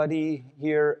 Has anybody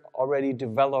here already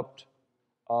developed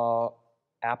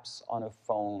apps on a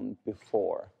phone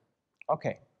before?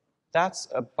 Okay. That's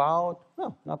about,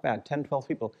 oh, not bad, 10, 12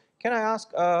 people. Can I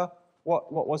ask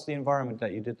what was the environment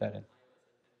that you did that in?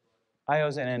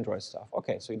 iOS and Android stuff.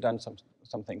 Okay, so you've done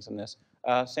some things in this.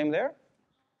 Same there?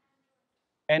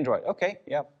 Android, okay,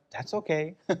 yeah, that's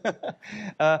okay.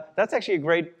 That's actually a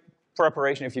great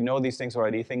preparation. If you know these things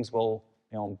already, things will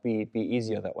be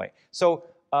easier that way. So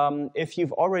if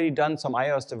you've already done some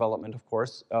iOS development, of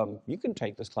course, you can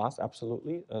take this class,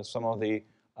 absolutely. Some of the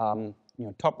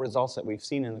top results that we've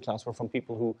seen in the class were from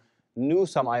people who knew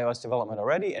some iOS development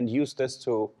already and used this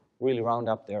to really round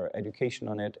up their education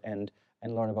on it and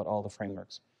learn about all the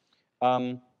frameworks.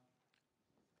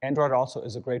 Android also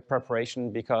is a great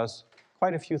preparation because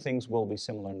quite a few things will be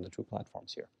similar in the two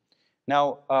platforms here.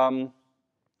 Now,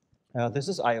 this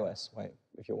is iOS,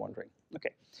 if you're wondering.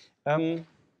 Okay.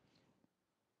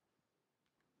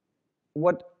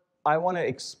 What I want to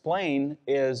explain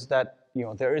is that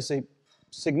there is a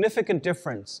significant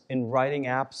difference in writing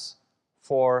apps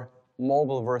for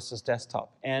mobile versus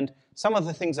desktop. And some of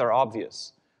the things are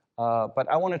obvious. But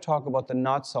I want to talk about the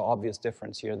not so obvious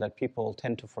difference here that people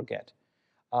tend to forget.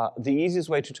 The easiest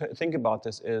way to think about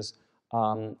this is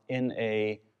on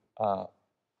a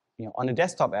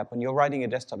desktop app. When you're writing a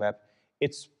desktop app,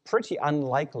 it's pretty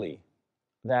unlikely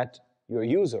that your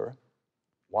user,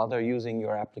 while they're using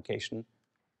your application,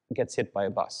 gets hit by a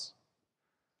bus.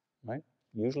 Right?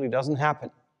 Usually doesn't happen.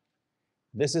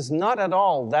 This is not at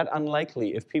all that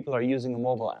unlikely if people are using a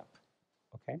mobile app.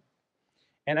 Okay?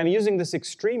 And I'm using this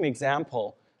extreme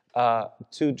example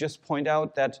to just point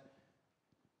out that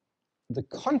the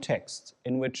context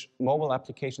in which mobile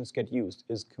applications get used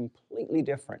is completely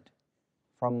different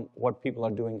from what people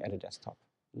are doing at a desktop.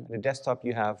 At a desktop,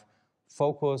 you have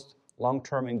focused,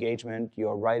 long-term engagement.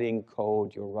 You're writing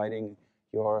code. You're writing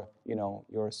your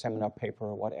seminar paper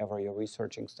or whatever. You're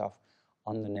researching stuff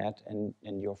on the net,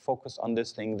 and you're focused on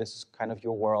this thing. This is kind of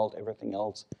your world. Everything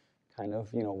else kind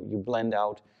of, you blend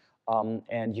out.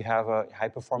 And you have a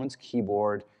high-performance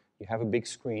keyboard. You have a big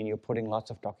screen. You're putting lots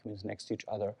of documents next to each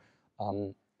other.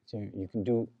 So you can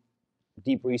do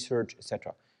deep research,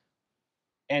 etc.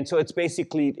 And so it's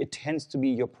basically, it tends to be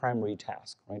your primary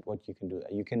task, right? What you can do.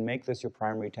 You can make this your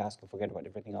primary task and forget about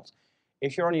everything else.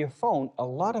 If you're on your phone, a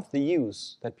lot of the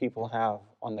use that people have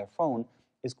on their phone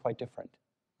is quite different.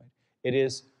 Right? It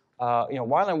is,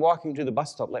 while I'm walking to the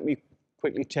bus stop, let me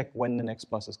quickly check when the next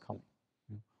bus is coming.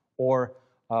 Or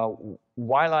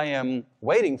while I am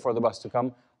waiting for the bus to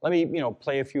come, let me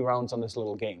play a few rounds on this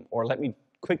little game. Or let me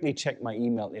quickly check my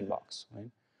email inbox. Right?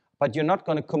 But you're not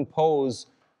going to compose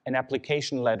an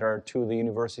application letter to the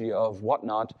University of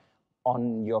whatnot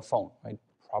on your phone, right?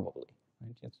 Probably.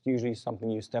 Right? It's usually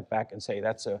something you step back and say,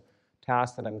 that's a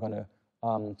task that I'm going to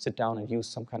sit down and use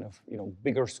some kind of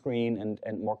bigger screen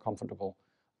and more comfortable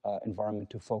environment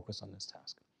to focus on this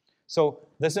task. So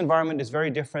this environment is very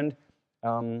different.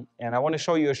 And I want to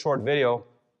show you a short video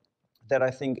that I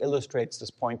think illustrates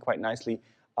this point quite nicely.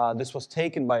 This was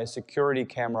taken by a security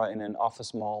camera in an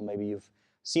office mall. Maybe you've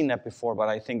seen that before, but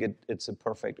I think it's a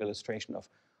perfect illustration of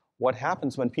what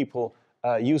happens when people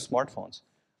use smartphones.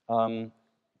 Kind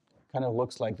of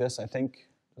looks like this, I think.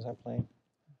 Does that play? I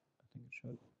think it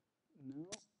should. No.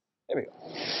 There we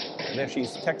go. There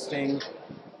she's texting.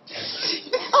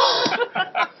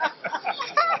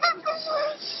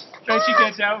 Tracy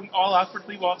gets out and all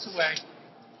awkwardly walks away.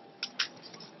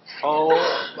 Oh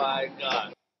my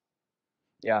God.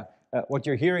 Yeah, what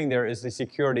you're hearing there is the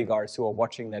security guards who are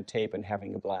watching that tape and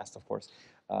having a blast, of course.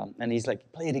 And he's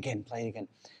like, play it again, play it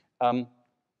again.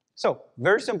 So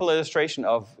very simple illustration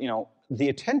of the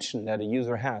attention that a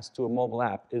user has to a mobile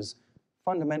app is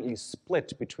fundamentally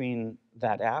split between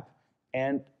that app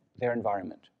and their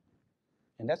environment.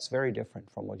 And that's very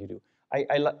different from what you do.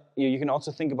 You can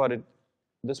also think about it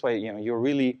this way. You're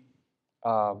really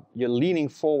you're leaning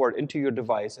forward into your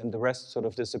device, and the rest sort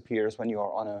of disappears when you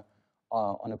are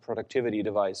on a productivity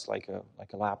device like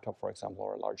a laptop, for example,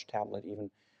 or a large tablet even.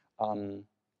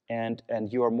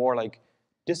 And you are more like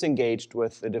disengaged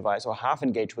with the device or half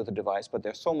engaged with the device, but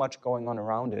there's so much going on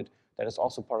around it that is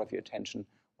also part of your attention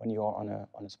when you are on a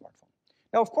smartphone.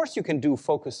 Now, of course, you can do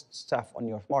focused stuff on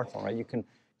your smartphone, right? You can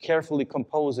carefully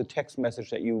compose a text message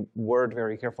that you word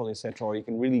very carefully, etc., or you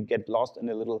can really get lost in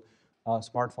a little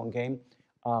smartphone game.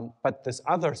 But this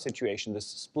other situation, this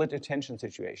split attention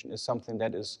situation, is something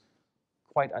that is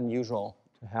quite unusual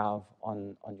to have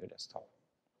on your desktop.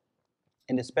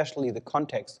 And especially the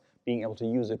context, being able to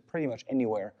use it pretty much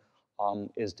anywhere,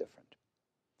 is different.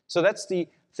 So that's the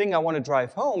thing I want to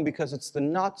drive home, because it's the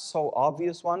not so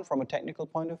obvious one from a technical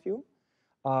point of view,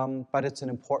 but it's an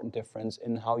important difference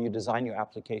in how you design your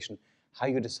application, how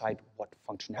you decide what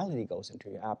functionality goes into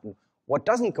your app and what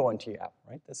doesn't go into your app,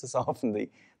 right? This is often the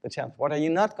challenge. What are you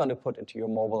not going to put into your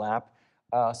mobile app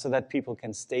so that people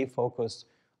can stay focused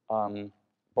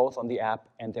both on the app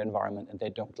and their environment, and they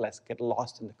don't get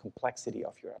lost in the complexity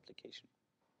of your application.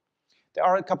 There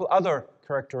are a couple other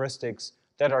characteristics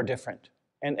that are different,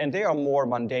 and they are more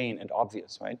mundane and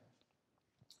obvious, right?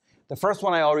 The first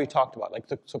one I already talked about,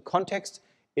 so context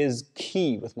is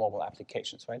key with mobile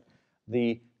applications, right?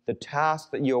 The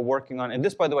task that you're working on, and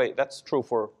this, by the way, that's true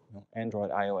for Android,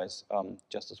 iOS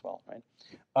just as well,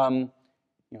 right?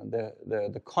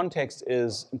 The context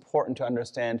is important to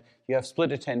understand. You have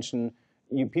split attention.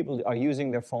 People are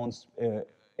using their phones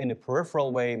in a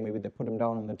peripheral way. Maybe they put them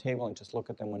down on the table and just look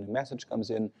at them when a message comes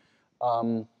in.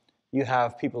 You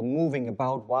have people moving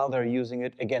about while they're using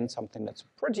it. Again, something that's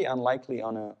pretty unlikely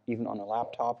even on a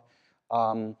laptop.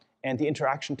 And the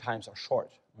interaction times are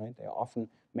short, right? They are often,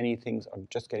 many things are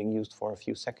just getting used for a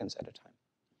few seconds at a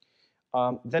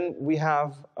time. Then we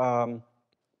have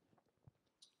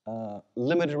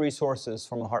limited resources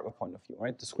from a hardware point of view,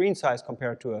 right? The screen size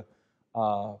compared to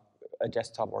a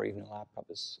desktop or even a laptop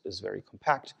is very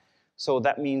compact. So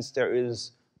that means there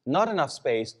is not enough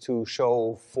space to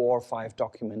show 4 or 5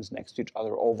 documents next to each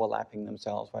other, overlapping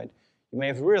themselves, right? You may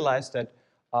have realized that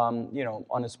on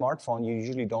a smartphone, you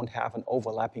usually don't have an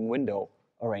overlapping window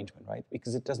arrangement, right?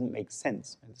 Because it doesn't make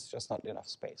sense. It's just not enough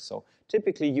space. So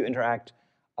typically,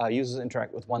 users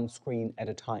interact with one screen at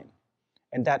a time.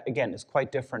 And that, again, is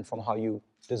quite different from how you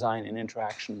design an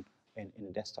interaction in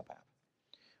a desktop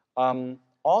app.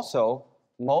 Also,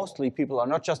 mostly people are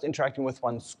not just interacting with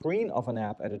one screen of an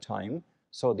app at a time,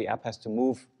 so the app has to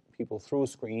move people through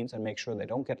screens and make sure they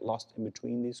don't get lost in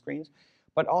between these screens,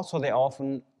 but also they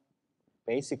often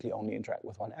basically only interact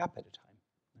with one app at a time.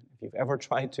 If you've ever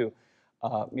tried to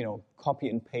copy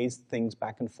and paste things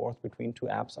back and forth between 2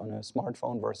 apps on a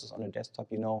smartphone versus on a desktop,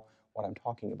 you know what I'm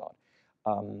talking about.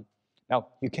 Now,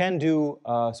 you can do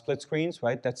split screens,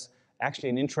 right? That's actually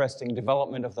an interesting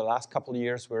development of the last couple of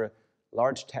years, where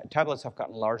large tablets have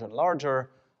gotten larger and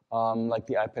larger. Like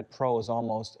the iPad Pro is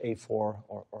almost A4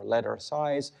 or letter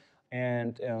size.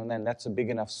 And then that's a big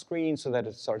enough screen so that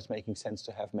it starts making sense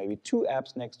to have maybe 2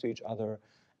 apps next to each other.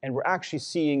 And we're actually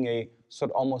seeing a sort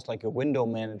of almost like a window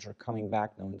manager coming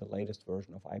back now in the latest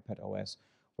version of iPad OS,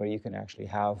 where you can actually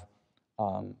have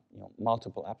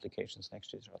multiple applications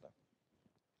next to each other.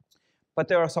 But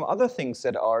there are some other things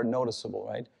that are noticeable,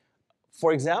 right?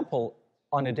 For example,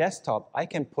 on a desktop, I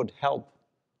can put help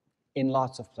in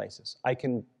lots of places. I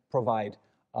can provide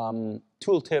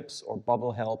tooltips or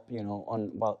bubble help,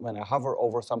 when I hover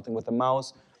over something with the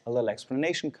mouse, a little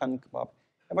explanation can come up.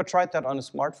 Ever tried that on a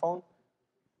smartphone?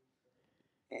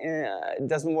 It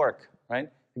doesn't work, right?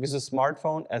 Because a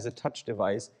smartphone as a touch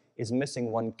device is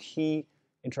missing one key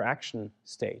interaction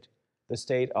state, the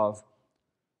state of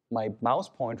my mouse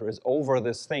pointer is over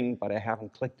this thing, but I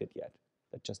haven't clicked it yet.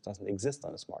 That just doesn't exist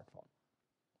on a smartphone.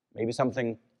 Maybe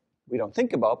something we don't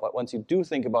think about, but once you do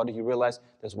think about it, you realize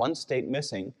there's one state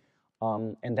missing,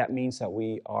 and that means that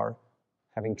we are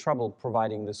having trouble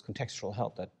providing this contextual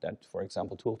help that for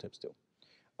example, tooltips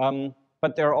do.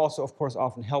 But there are also, of course,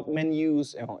 often help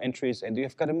menus, entries, and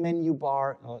you've got a menu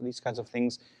bar, these kinds of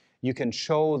things. You can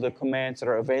show the commands that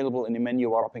are available in the menu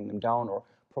while dropping them down, or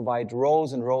provide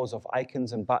rows and rows of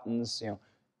icons and buttons.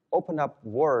 Open up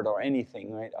Word or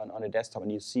anything, right, on a desktop,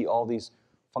 and you see all these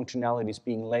functionalities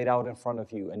being laid out in front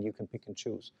of you, and you can pick and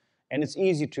choose. And it's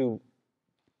easy to,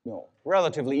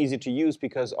 relatively easy to use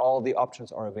because all the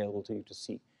options are available to you to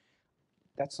see.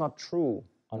 That's not true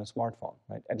on a smartphone,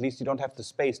 right? At least you don't have the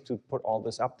space to put all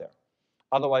this up there.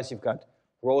 Otherwise, you've got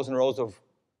rows and rows of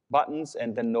buttons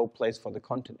and then no place for the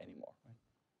content anymore.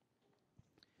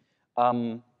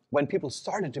 Right? When people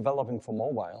started developing for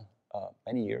mobile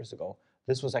many years ago,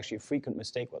 this was actually a frequent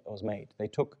mistake that was made. They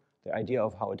took the idea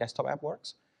of how a desktop app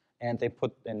works, and they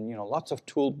put in lots of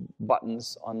tool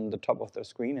buttons on the top of the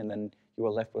screen, and then you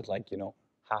were left with like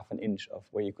half an inch of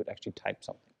where you could actually type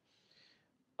something.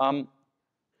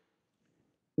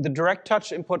 The direct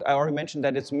touch input, I already mentioned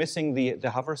that it's missing the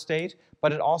hover state,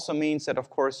 but it also means that, of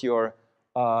course, your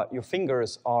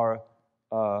fingers are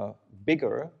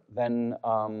bigger than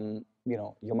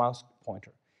your mouse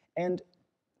pointer. And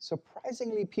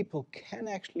surprisingly, people can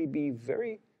actually be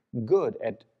very good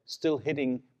at still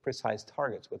hitting precise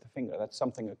targets with the finger. That's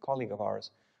something a colleague of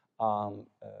ours, a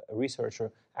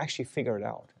researcher, actually figured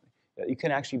out. You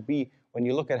can actually be, when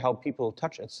you look at how people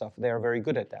touch at stuff, they are very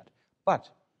good at that. But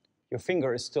your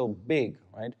finger is still big,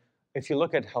 right? If you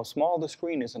look at how small the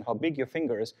screen is and how big your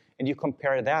finger is, and you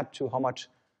compare that to how much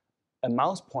a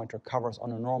mouse pointer covers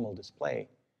on a normal display,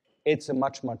 it's a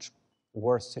much, much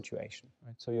worse situation,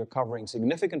 right? So you're covering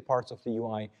significant parts of the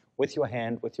UI with your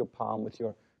hand, with your palm, with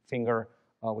your finger,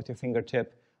 with your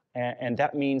fingertip, and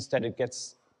that means that it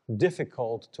gets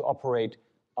difficult to operate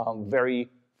very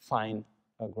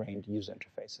fine-grained user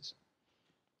interfaces.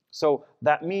 So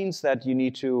that means that you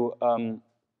need to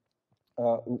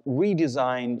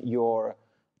redesign your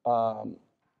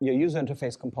user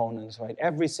interface components, right?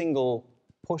 Every single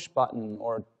push button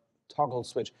or toggle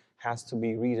switch has to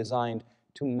be redesigned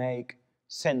to make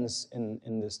sense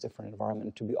in this different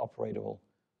environment, to be operatable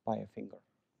by a finger.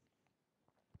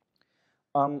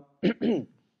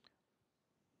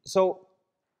 So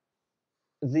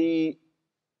the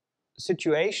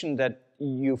situation that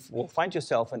you will find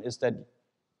yourself in is that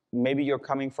maybe you're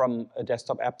coming from a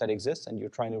desktop app that exists and you're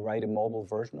trying to write a mobile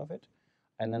version of it.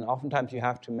 And then oftentimes you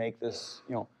have to make this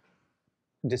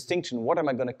distinction. What am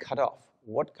I going to cut off?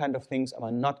 What kind of things am I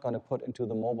not going to put into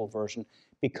the mobile version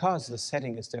because the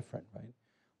setting is different, right?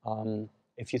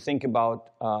 If you think about,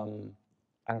 I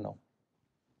don't know,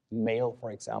 mail,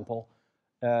 for example,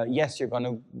 yes, you're going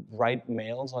to write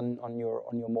mails on your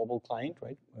mobile client,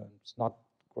 right? It's not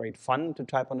great fun to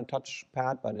type on a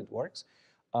touchpad, but it works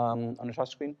on a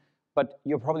touchscreen. But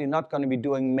you're probably not going to be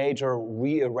doing major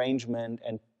rearrangement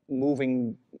and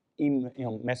moving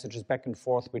messages back and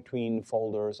forth between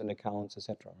folders and accounts,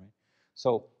 etc. Right?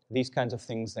 So these kinds of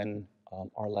things then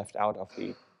are left out of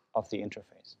the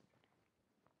interface.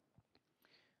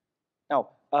 Now,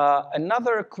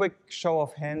 another quick show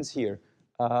of hands here.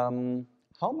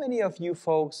 How many of you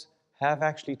folks have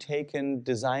actually taken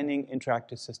Designing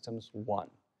Interactive Systems 1?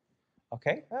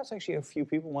 Okay, that's actually a few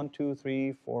people. 1, 2,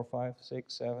 3, 4, 5,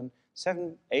 6,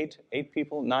 7, 8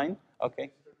 people, 9.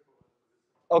 Okay.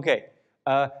 Okay.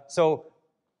 So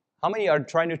how many are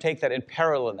trying to take that in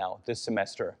parallel now this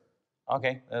semester?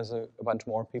 Okay, there's a bunch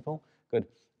more people. Good.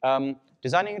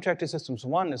 Designing Interactive Systems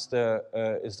 1 is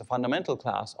the fundamental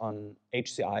class on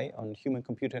HCI, on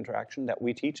human-computer interaction, that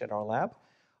we teach at our lab.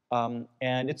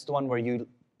 And it's the one where you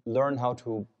learn how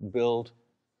to build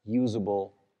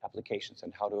usable applications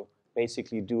and how to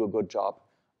basically do a good job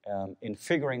in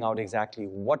figuring out exactly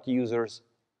what users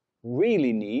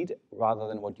really need rather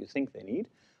than what you think they need,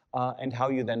 and how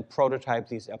you then prototype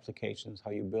these applications,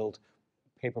 how you build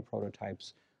paper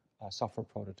prototypes, software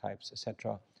prototypes,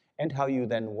 etc., and how you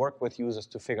then work with users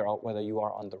to figure out whether you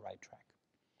are on the right track.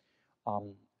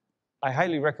 I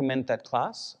highly recommend that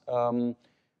class.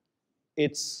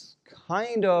 It's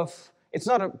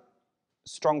not a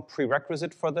strong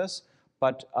prerequisite for this,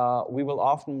 but we will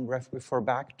often refer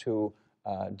back to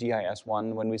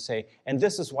DIS1 when we say, and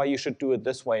this is why you should do it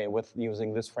this way with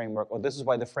using this framework, or this is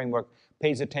why the framework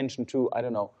pays attention to, I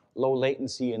don't know, low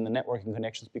latency in the networking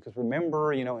connections, because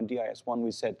remember, in DIS1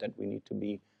 we said that we need to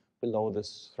be below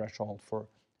this threshold for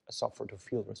a software to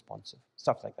feel responsive,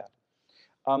 stuff like that.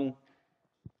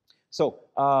 So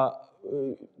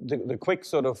the quick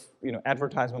sort of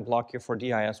advertisement block here for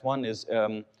DIS1 is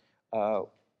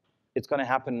it's going to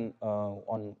happen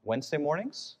on Wednesday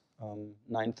mornings,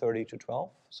 9:30 to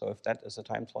 12. So if that is a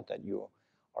time slot that you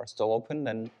are still open,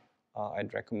 then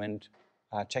I'd recommend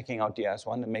checking out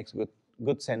DIS1. It makes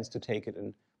good sense to take it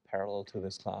in parallel to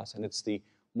this class, and it's the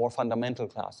more fundamental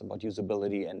class about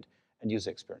usability and user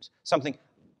experience. Something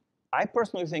I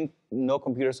personally think no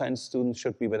computer science student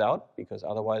should be without, because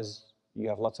otherwise you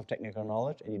have lots of technical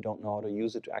knowledge and you don't know how to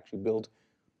use it to actually build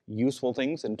useful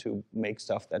things and to make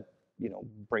stuff that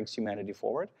brings humanity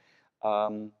forward.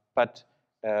 But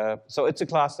So it's a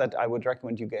class that I would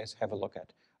recommend you guys have a look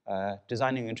at.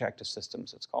 Designing Interactive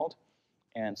Systems, it's called,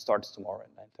 and starts tomorrow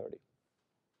at 9:30.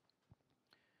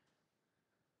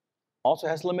 Also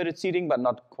has limited seating, but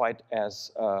not quite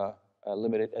as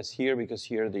limited as here, because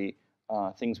here the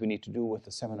things we need to do with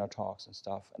the seminar talks and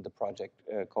stuff and the project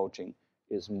coaching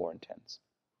is more intense.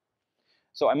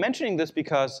 So I'm mentioning this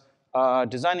because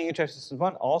Designing Interactive Systems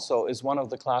 1 also is one of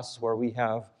the classes where we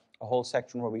have a whole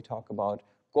section where we talk about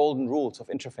golden rules of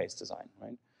interface design,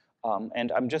 right?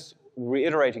 And I'm just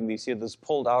reiterating these here. This is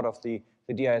pulled out of the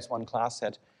DIS1 class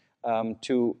set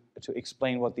to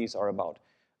explain what these are about.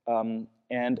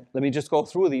 And let me just go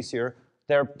through these here.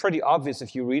 They're pretty obvious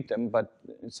if you read them, but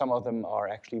some of them are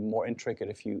actually more intricate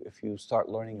if you start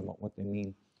learning about what they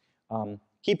mean.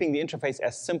 Keeping the interface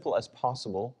as simple as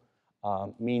possible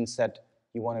means that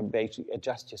you want to basically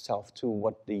adjust yourself to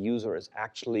what the user is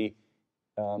actually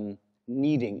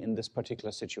needing in this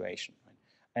particular situation. Right?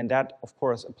 And that, of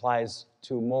course, applies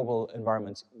to mobile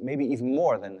environments, maybe even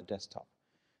more than the desktop.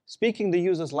 Speaking the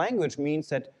user's language means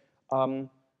that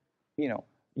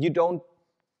you don't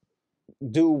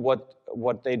do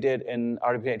what they did in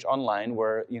RWTH Online,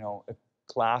 where a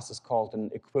class is called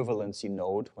an equivalency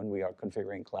node when we are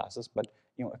configuring classes, but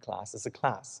a class is a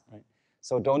class, right?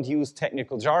 So don't use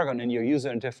technical jargon in your user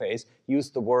interface.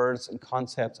 Use the words and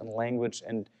concepts and language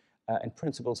and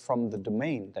principles from the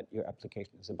domain that your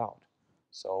application is about.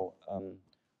 So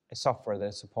a software that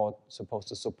is supposed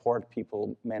to support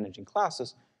people managing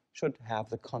classes should have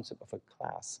the concept of a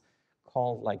class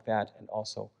called like that and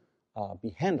also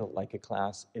be handled like a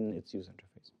class in its user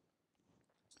interface.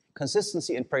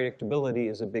 Consistency and predictability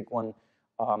is a big one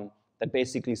that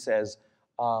basically says,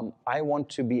 I want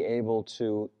to be able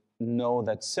to know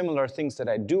that similar things that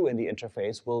I do in the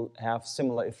interface will have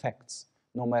similar effects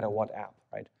no matter what app,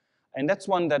 right? And that's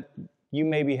one that you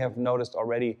maybe have noticed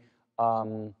already,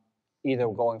 either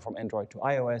going from Android to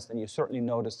iOS, then you certainly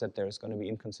notice that there's going to be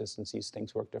inconsistencies,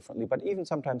 things work differently, but even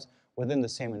sometimes within the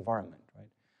same environment,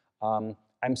 right?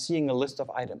 I'm seeing a list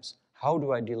of items. How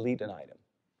do I delete an item?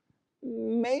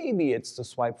 Maybe it's the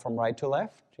swipe from right to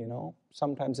left,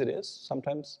 Sometimes it is,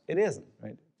 sometimes it isn't,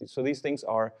 right? So these things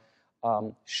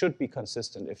should be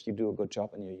consistent if you do a good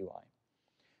job in your UI.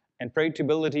 And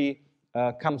predictability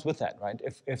comes with that, right?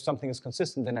 If something is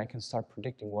consistent, then I can start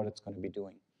predicting what it's going to be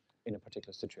doing in a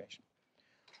particular situation.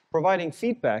 Providing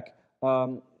feedback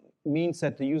means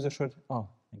that the user should,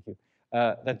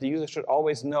 that the user should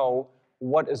always know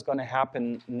what is going to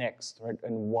happen next, right?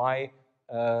 And why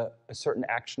a certain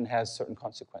action has certain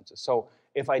consequences. So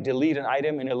if I delete an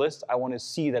item in a list, I want to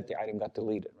see that the item got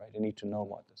deleted, right? I need to know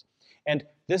about this. And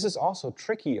this is also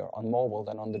trickier on mobile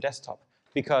than on the desktop,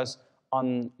 because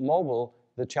on mobile,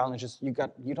 the challenge is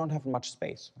you don't have much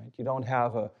space, right? You don't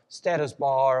have a status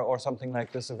bar or something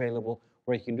like this available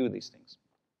where you can do these things.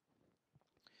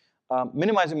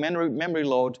 Minimizing memory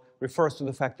load refers to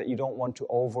the fact that you don't want to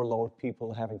overload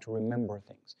people having to remember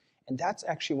things. And that's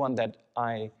actually one that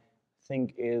I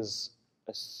think is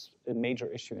a major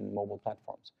issue in mobile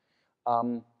platforms.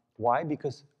 Why?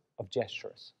 Because of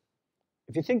gestures.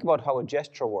 If you think about how a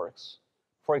gesture works,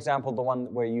 for example, the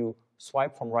one where you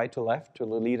swipe from right to left to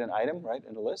delete an item, right,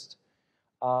 in the list,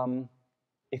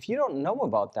 if you don't know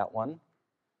about that one,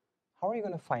 how are you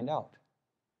going to find out?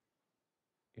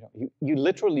 You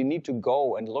literally need to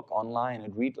go and look online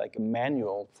and read like a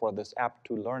manual for this app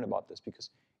to learn about this, because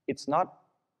it's not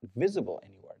visible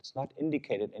anywhere. It's not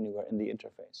indicated anywhere in the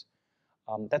interface.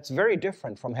 That's very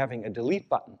different from having a delete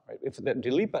button, right? If the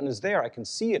delete button is there, I can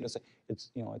see it.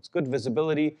 It's good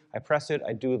visibility. I press it.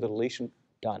 I do the deletion.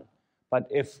 Done. But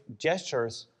if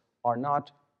gestures are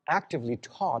not actively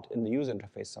taught in the user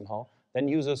interface somehow, then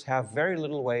users have very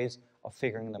little ways of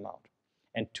figuring them out.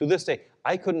 And to this day,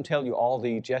 I couldn't tell you all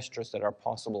the gestures that are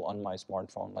possible on my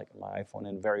smartphone, like my iPhone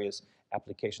and various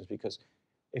applications, because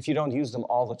if you don't use them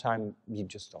all the time, you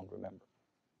just don't remember.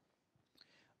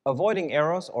 Avoiding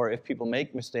errors, or if people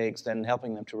make mistakes, then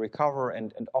helping them to recover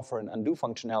and offer an undo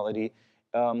functionality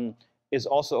is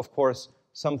also, of course,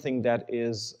 something that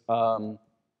is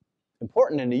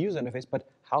important in the user interface, but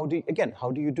how do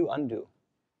you do undo?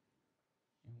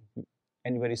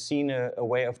 Anybody seen a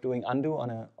way of doing undo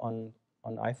on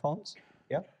iPhones?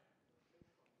 Yeah?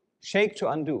 Shake to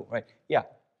undo, right? Yeah.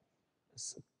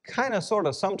 Kind of, sort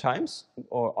of, sometimes,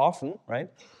 or often, right?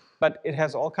 But it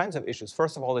has all kinds of issues.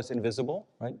 First of all, it's invisible,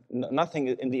 right? Nothing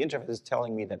in the interface is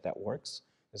telling me that that works.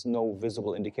 There's no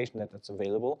visible indication that that's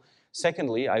available.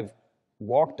 Secondly, I've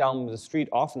walked down the street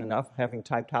often enough, having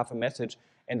typed half a message,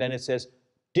 and then it says,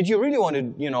 did you really want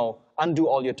to, undo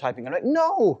all your typing? And I'm like,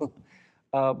 no!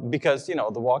 Because,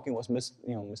 the walking was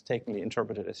mistakenly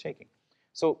interpreted as shaking.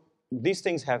 So these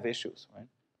things have issues, right?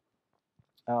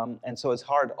 And so it's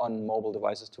hard on mobile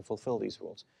devices to fulfill these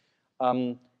rules.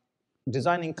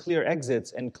 Designing clear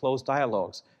exits and closed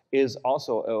dialogues is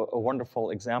also a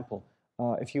wonderful example.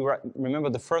 If you remember,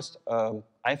 the first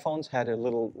iPhones had a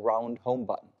little round home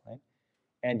button, right?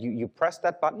 And you press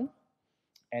that button,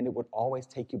 and it would always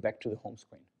take you back to the home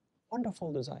screen.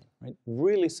 Wonderful design, right?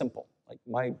 Really simple, like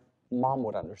my mom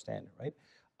would understand it,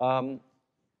 right?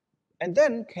 And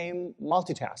then came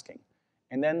multitasking.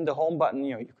 And then the home button,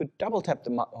 you could double tap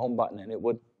the home button and it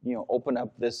would, open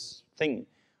up this thing.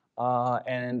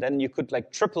 And then you could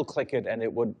like triple click it and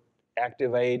it would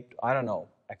activate, I don't know,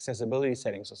 accessibility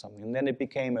settings or something. And then it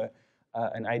became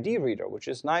an ID reader, which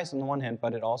is nice on the one hand,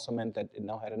 but it also meant that it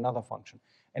now had another function.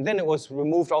 And then it was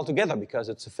removed altogether because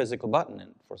it's a physical button,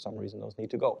 and for some reason those need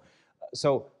to go.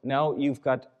 So now you've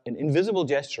got an invisible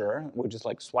gesture, which is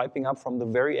like swiping up from the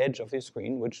very edge of your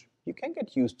screen, which you can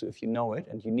get used to if you know it,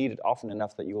 and you need it often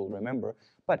enough that you will remember.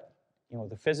 But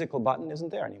the physical button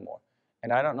isn't there anymore.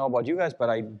 And I don't know about you guys, but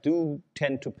I do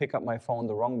tend to pick up my phone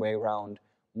the wrong way around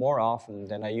more often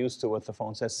than I used to with the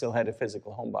phones that still had a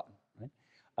physical home button.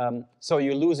 Right? So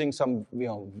you're losing some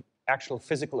actual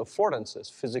physical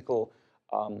affordances, physical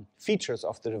features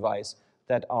of the device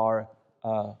that are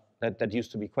that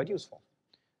used to be quite useful.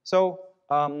 So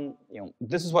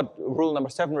this is what rule number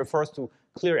 7 refers to: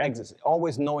 clear exits.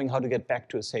 Always knowing how to get back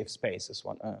to a safe space is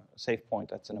one safe point.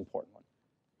 That's an important one.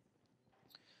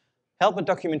 Help and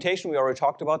documentation, we already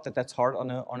talked about that's hard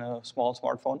on a small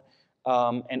smartphone.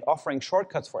 And offering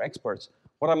shortcuts for experts.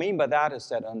 What I mean by that is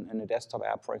that in a desktop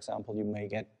app, for example, you may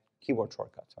get keyboard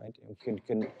shortcuts, right? You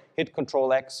can hit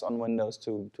Control X on Windows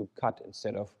to cut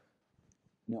instead of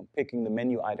picking the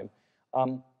menu item.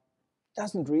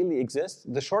 Doesn't really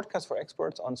exist. The shortcuts for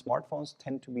experts on smartphones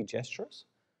tend to be gestures.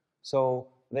 So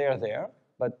they are there,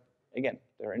 but again,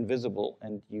 they're invisible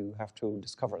and you have to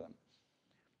discover them.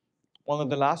 One of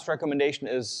the last recommendation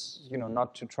is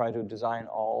not to try to design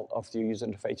all of the user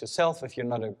interface yourself if you're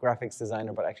not a graphics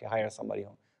designer, but actually hire somebody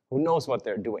who knows what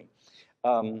they're doing.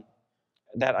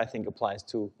 That, I think, applies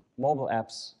to mobile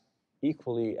apps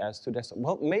equally as to desktop.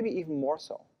 Well, maybe even more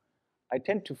so. I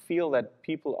tend to feel that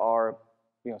people are,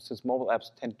 since mobile apps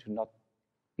tend to not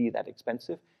be that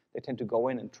expensive, they tend to go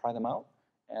in and try them out.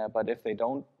 But if they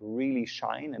don't really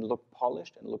shine and look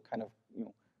polished and look kind of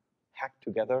hacked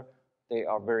together, they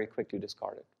are very quickly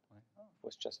discarded. Right? Oh, it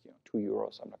was just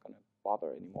 €2. I'm not going to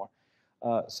bother anymore.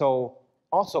 So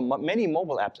also, many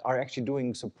mobile apps are actually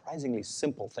doing surprisingly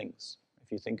simple things, if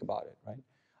you think about it,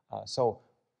 right? So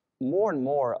more and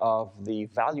more of the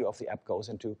value of the app goes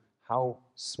into how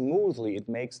smoothly it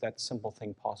makes that simple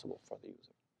thing possible for the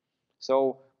user.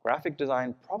 So graphic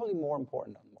design, probably more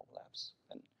important on mobile apps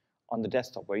than on the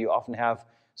desktop, where you often have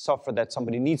software that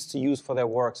somebody needs to use for their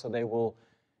work, so they will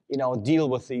deal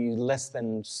with the less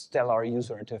than stellar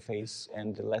user interface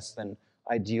and the less than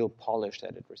ideal polish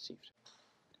that it received.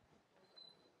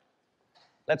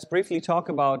 Let's briefly talk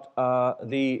about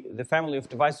the family of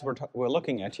devices we're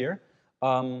looking at here.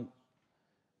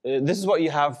 This is what you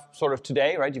have sort of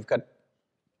today, right? You've got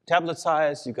tablet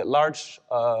size, you've got large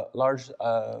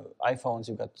iPhones,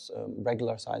 you've got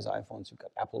regular size iPhones, you've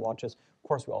got Apple Watches. Of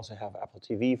course, we also have Apple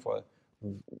TV for,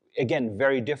 again,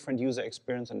 very different user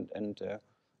experience and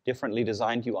differently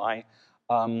designed UI.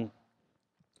 The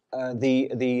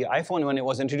iPhone, when it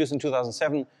was introduced in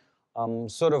 2007,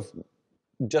 sort of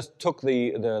just took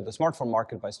the smartphone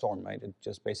market by storm, right? It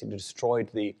just basically destroyed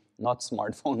the not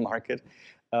smartphone market.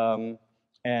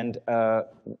 And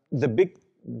the big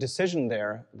decision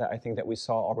there that I think that we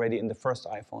saw already in the first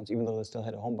iPhones, even though they still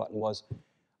had a home button, was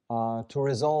to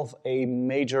resolve a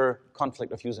major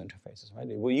conflict of user interfaces, right?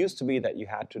 It used to be that you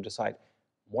had to decide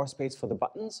more space for the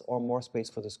buttons or more space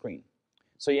for the screen.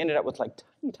 So you ended up with like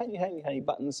tiny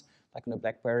buttons, like on a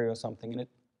BlackBerry or something, and it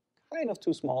kind of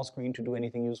too small screen to do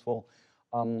anything useful.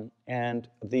 And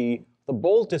the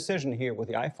bold decision here with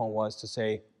the iPhone was to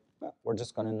say, well, we're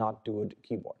just going to not do a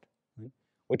keyboard, right?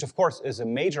 Which of course is a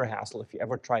major hassle if you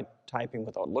ever tried typing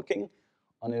without looking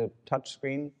on a touch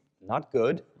screen. Not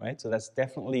good, right? So that's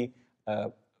definitely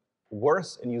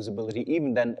worse in usability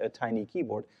even than a tiny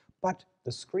keyboard. But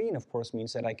the screen, of course,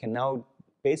 means that I can now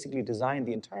basically design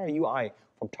the entire UI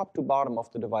from top to bottom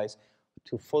of the device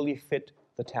to fully fit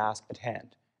the task at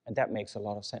hand. And that makes a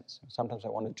lot of sense. Sometimes I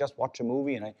want to just watch a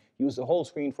movie and I use the whole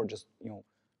screen for just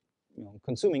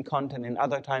consuming content. And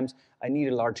other times I need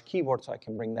a large keyboard so I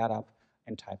can bring that up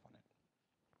and type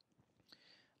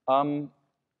on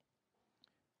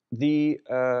it.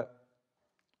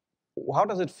 How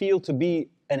does it feel to be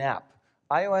an app?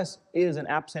 iOS is an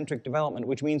app-centric development,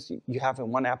 which means you have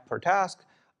one app per task.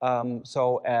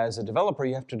 So as a developer,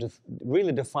 you have to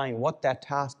really define what that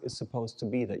task is supposed to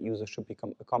be that users should be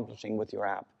accomplishing with your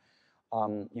app.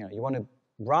 You want to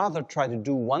rather try to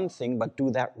do one thing, but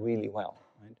do that really well.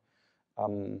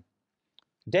 Right?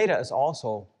 Data is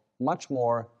also much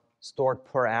more stored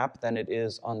per app than it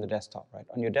is on the desktop. Right?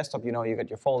 On your desktop, you get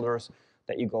your folders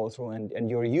that you go through, and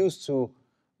you're used to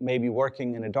maybe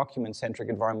working in a document-centric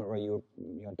environment where your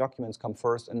documents come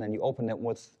first, and then you open them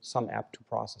with some app to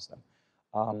process them.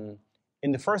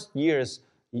 In the first years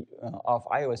of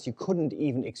iOS, you couldn't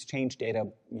even exchange data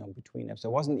between apps.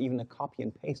 There wasn't even a copy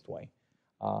and paste way.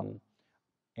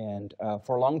 And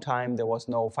for a long time, there was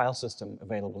no file system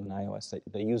available in iOS that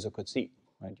the user could see.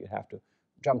 Right? You'd have to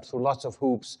jump through lots of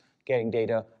hoops, getting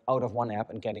data out of one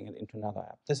app and getting it into another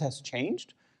app. This has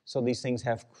changed. So these things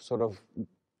have sort of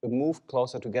moved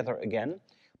closer together again.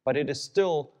 But it is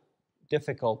still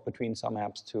difficult between some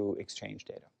apps to exchange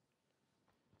data.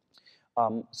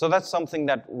 So that's something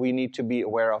that we need to be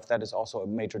aware of. That is also a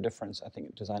major difference, I think,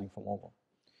 in designing for mobile.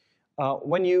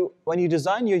 When you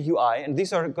design your UI, and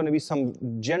these are going to be some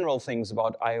general things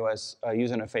about iOS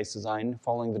user interface design,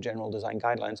 following the general design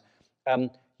guidelines,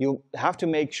 you have to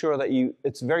make sure that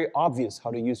it's very obvious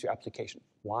how to use your application.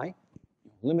 Why?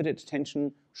 Limited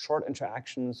attention, short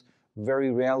interactions, very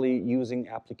rarely using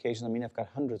applications. I mean, I've got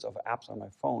hundreds of apps on my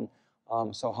phone,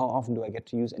 so how often do I get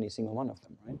to use any single one of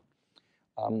them, right?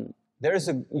 There is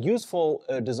a useful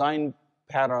design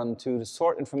pattern to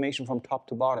sort information from top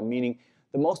to bottom, meaning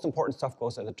the most important stuff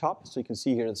goes at the top. So you can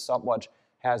see here the stopwatch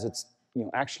has its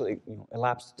actually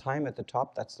elapsed time at the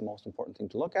top. That's the most important thing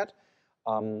to look at.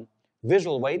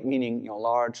 Visual weight, meaning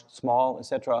large, small,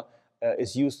 etc.,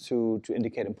 is used to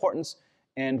indicate importance.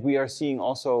 And we are seeing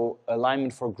also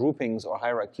alignment for groupings or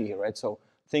hierarchy here, right? So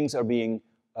things are being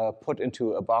put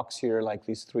into a box here, like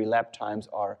these 3 lap times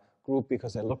are grouped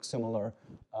because they look similar.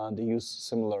 They use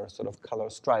similar sort of color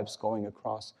stripes going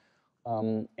across.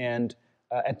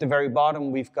 At the very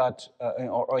bottom, we've got,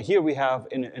 or here we have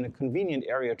in a convenient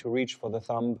area to reach for the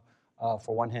thumb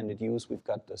for one-handed use, we've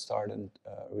got the start and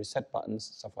reset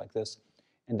buttons, stuff like this.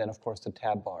 And then, of course, the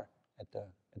tab bar at the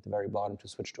very bottom to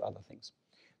switch to other things.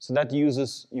 So that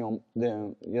uses,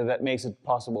 that makes it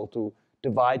possible to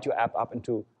divide your app up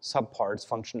into subparts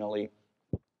functionally.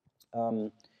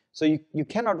 So you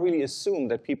cannot really assume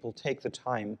that people take the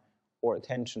time or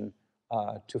attention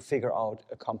to figure out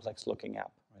a complex-looking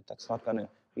app. Right? That's not going to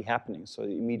be happening. So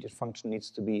the immediate function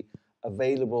needs to be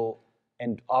available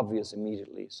and obvious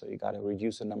immediately. So you got to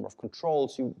reduce the number of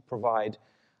controls you provide,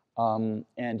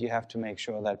 and you have to make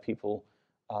sure that people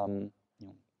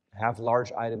have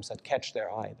large items that catch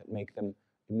their eye, that make them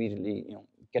immediately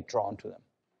get drawn to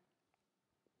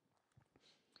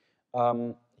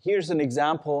them. Here's an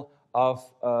example of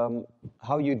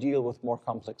how you deal with more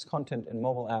complex content in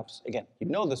mobile apps. Again, you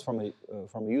know this from a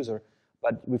user,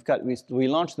 but we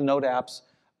launched the Node apps.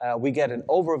 We get an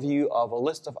overview of a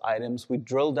list of items. We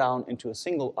drill down into a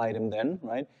single item then,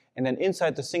 right? And then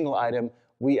inside the single item,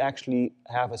 we actually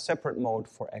have a separate mode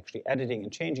for actually editing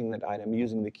and changing that item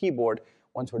using the keyboard.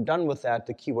 Once we're done with that,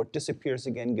 the keyword disappears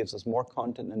again, gives us more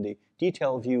content in the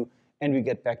detail view, and we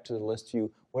get back to the list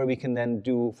view where we can then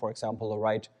do, for example, a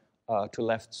right to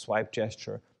left swipe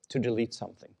gesture to delete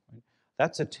something. Right?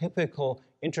 That's a typical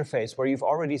interface where you've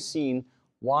already seen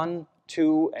 1,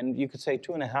 2, and you could say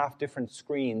 2.5 different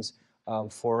screens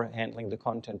for handling the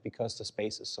content because the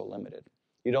space is so limited.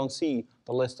 You don't see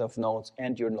the list of notes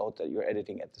and your note that you're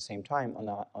editing at the same time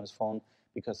on his phone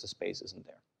because the space isn't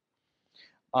there.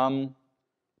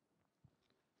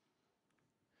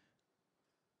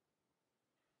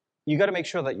 You got to make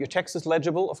sure that your text is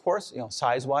legible, of course,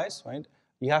 size-wise, right?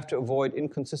 You have to avoid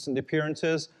inconsistent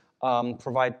appearances,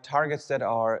 provide targets that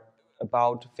are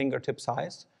about fingertip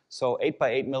size. So 8 by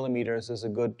 8 millimeters is a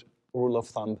good rule of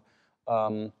thumb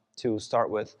to start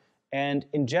with. And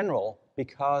in general,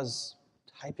 because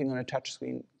typing on a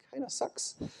touchscreen kind of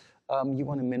sucks, you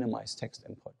want to minimize text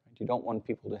input. Right? You don't want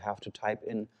people to have to type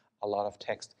in a lot of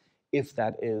text if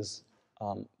that is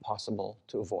possible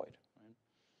to avoid.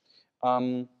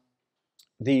 Right?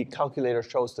 The calculator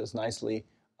shows this nicely,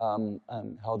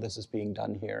 how this is being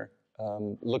done here,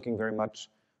 looking very much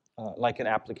like an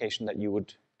application that you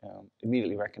would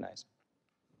immediately recognize.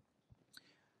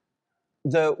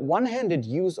 The one-handed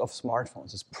use of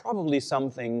smartphones is probably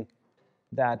something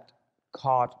that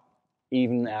caught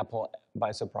even Apple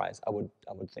by surprise, I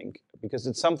would think, because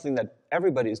it's something that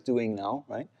everybody is doing now,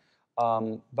 right?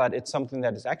 But it's something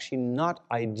that is actually not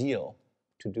ideal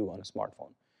to do on a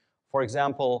smartphone. For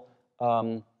example,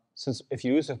 since if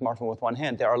you use a smartphone with one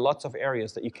hand, there are lots of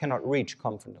areas that you cannot reach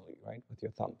confidently, right, with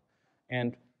your thumb.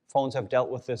 And phones have dealt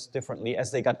with this differently.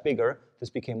 As they got bigger, this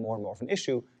became more and more of an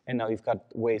issue, and now you've got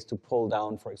ways to pull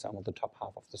down, for example, the top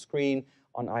half of the screen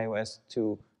on iOS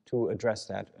to address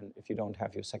that, and if you don't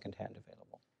have your second hand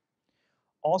available.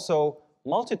 Also,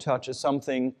 multi-touch is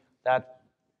something that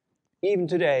even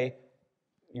today,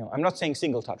 I'm not saying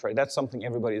single touch, right? That's something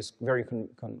everybody is very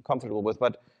comfortable with,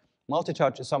 but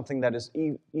multi-touch is something that is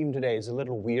even today is a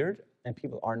little weird, and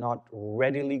people are not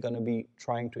readily going to be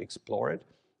trying to explore it.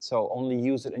 So only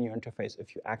use it in your interface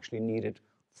if you actually need it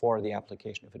for the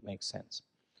application, if it makes sense.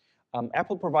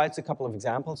 Apple provides a couple of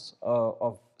examples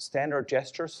of standard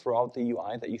gestures throughout the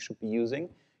UI that you should be using.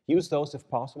 Use those if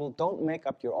possible. Don't make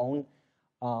up your own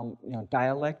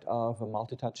dialect of a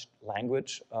multi-touch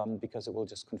language because it will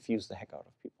just confuse the heck out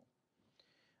of people.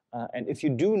 And if you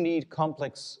do need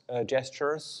complex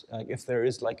gestures, if there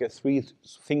is like a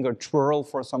 3-finger twirl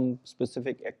for some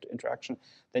specific interaction,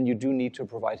 then you do need to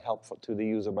provide help to the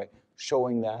user by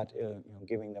showing that,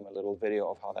 giving them a little video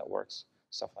of how that works,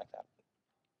 stuff like that.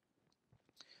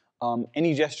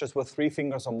 Any gestures with 3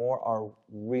 fingers or more are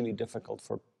really difficult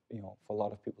for a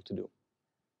lot of people to do.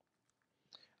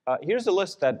 Here's a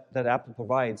list that Apple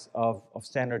provides of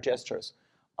standard gestures.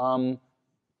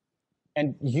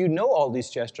 And you know all these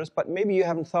gestures, but maybe you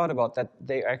haven't thought about that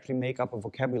they actually make up a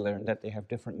vocabulary and that they have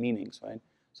different meanings, right?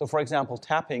 So for example,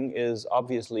 tapping is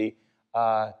obviously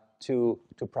to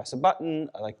press a button,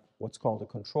 like what's called a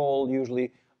control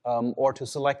usually, or to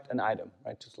select an item,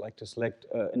 right? To select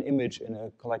an image in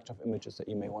a collection of images that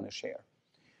you may want to share.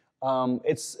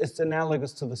 It's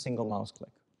analogous to the single mouse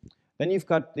click. Then you've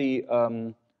got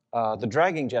the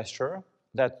dragging gesture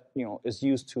that is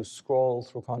used to scroll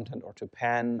through content or to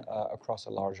pan across a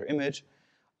larger image.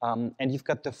 And you've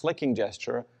got the flicking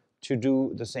gesture to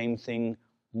do the same thing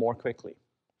more quickly.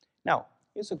 Now,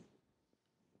 here's a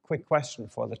quick question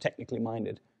for the technically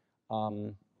minded.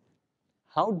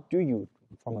 How do you,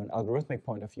 from an algorithmic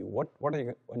point of view, what are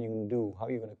you going to do? How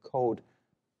are you going to code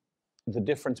the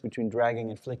difference between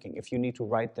dragging and flicking if you need to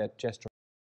write that gesture?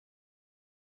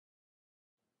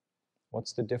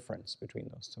 What's the difference between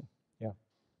those two? Yeah.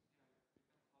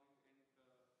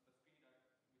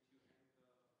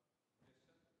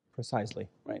 Precisely,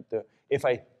 right?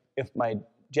 If my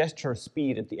gesture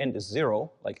speed at the end is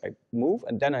 0, like I move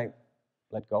and then I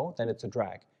let go, then it's a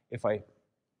drag. If I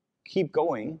keep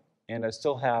going and I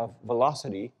still have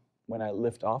velocity when I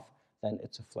lift off, then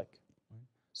it's a flick.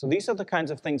 So these are the kinds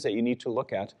of things that you need to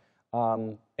look at.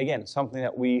 Again, something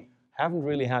that we haven't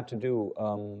really had to do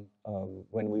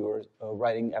when we were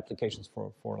writing applications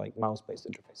for like mouse-based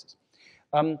interfaces.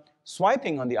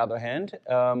 Swiping, on the other hand,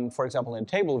 for example, in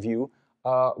table view,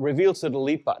 reveals the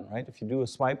delete button, right? If you do a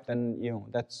swipe, then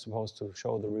that's supposed to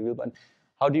show the reveal button.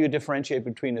 How do you differentiate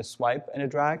between a swipe and a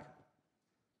drag?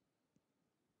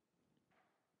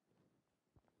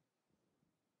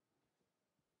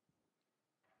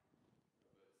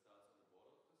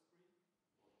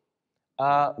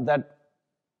 That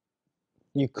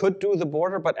you could do the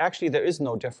border, but actually there is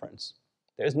no difference.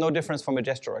 There is no difference from a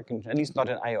gesture recognition, at least not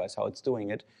in iOS, how it's doing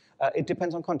it. It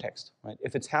depends on context, right?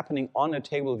 If it's happening on a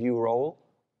table view role,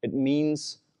 it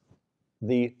means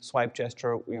the swipe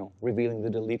gesture, revealing the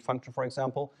delete function, for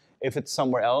example. If it's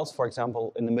somewhere else, for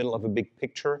example, in the middle of a big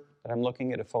picture that I'm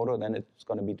looking at a photo, then it's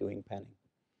going to be doing panning.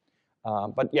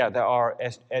 But yeah, there are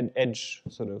edge,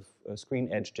 sort of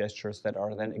screen edge gestures that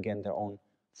are then again their own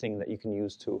thing that you can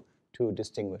use to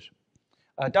distinguish.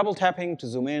 Double tapping to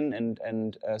zoom in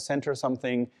and center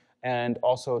something, and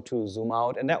also to zoom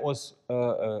out. And that was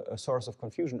a source of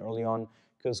confusion early on,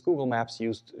 because Google Maps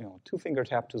used 2-finger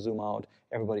tap to zoom out.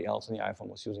 Everybody else on the iPhone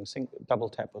was using double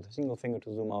tap with a single finger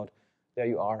to zoom out. There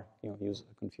you are, users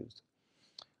are confused.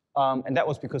 And that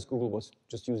was because Google was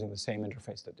just using the same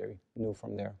interface that they knew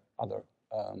from their other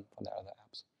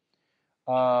apps.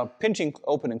 Pinching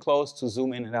open and close to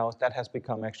zoom in and out, that has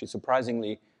become actually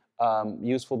surprisingly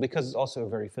useful because it's also a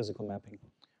very physical mapping.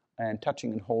 And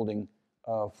touching and holding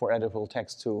for editable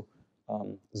text to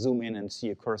zoom in and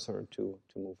see a cursor to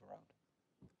move around.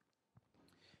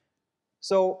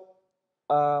 So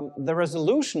the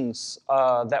resolutions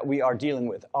that we are dealing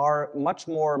with are much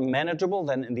more manageable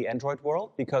than in the Android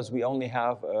world because we only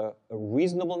have a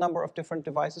reasonable number of different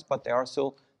devices, but there are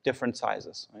still different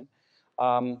sizes. Right?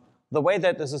 The way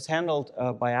that this is handled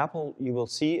by Apple, you will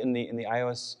see in the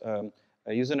iOS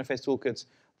user interface toolkits,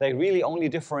 they really only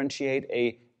differentiate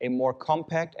a more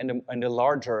compact and a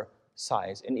larger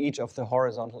size in each of the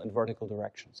horizontal and vertical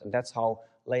directions. And that's how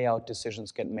layout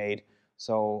decisions get made.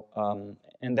 So,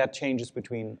 and that changes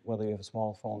between whether you have a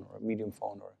small phone or a medium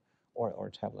phone or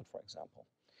a tablet, for example.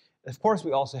 Of course,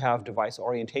 we also have device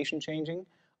orientation changing.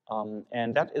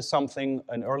 And that is something,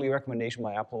 an early recommendation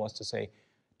by Apple was to say,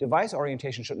 device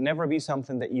orientation should never be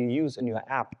something that you use in your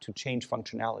app to change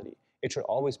functionality. It should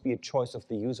always be a choice of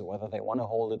the user, whether they want to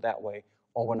hold it that way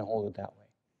or want to hold it that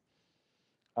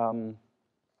way.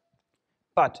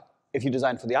 But if you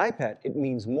design for the iPad, it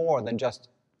means more than just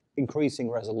increasing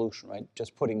resolution, right?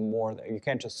 Just putting more there. You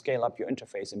can't just scale up your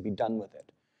interface and be done with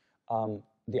it.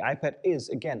 The iPad is,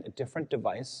 again, a different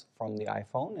device from the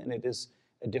iPhone, and it is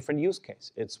a different use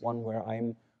case. It's one where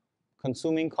I'm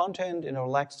consuming content in a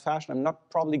relaxed fashion. I'm not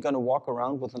probably going to walk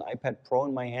around with an iPad Pro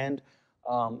in my hand,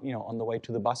 on the way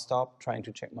to the bus stop trying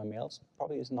to check my mails.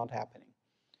 Probably is not happening.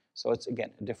 So it's,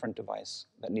 again, a different device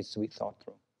that needs to be thought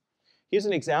through. Here's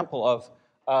an example of,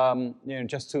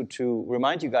 just to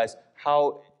remind you guys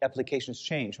how applications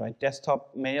change, right?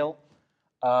 Desktop mail,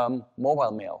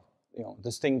 mobile mail.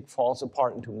 This thing falls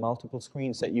apart into multiple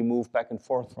screens that you move back and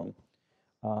forth from.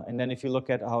 And then if you look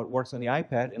at how it works on the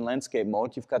iPad in landscape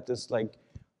mode, you've got this like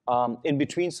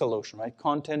in-between solution, right?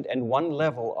 Content and one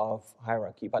level of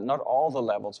hierarchy, but not all the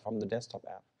levels from the desktop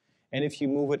app. And if you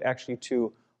move it actually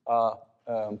to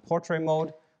portrait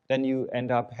mode, then you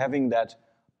end up having that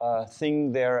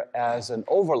thing there as an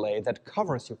overlay that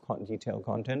covers your detailed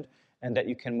content and that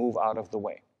you can move out of the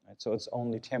way. Right? So it's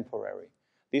only temporary.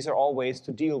 These are all ways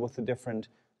to deal with the different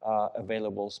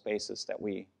available spaces that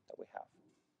we have.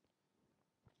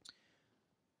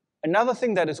 Another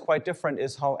thing that is quite different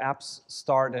is how apps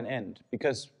start and end.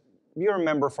 Because you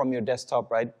remember from your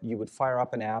desktop, right? You would fire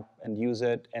up an app and use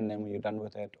it, and then when you're done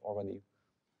with it, or when you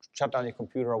shut down your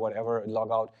computer or whatever,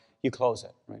 log out, you close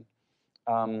it, right?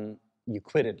 You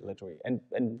quit it, literally. And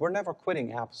we're never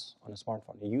quitting apps on a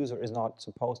smartphone. The user is not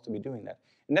supposed to be doing that.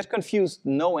 And that confused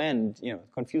no end,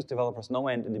 confused developers no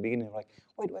end in the beginning. Like,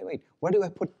 wait, where do I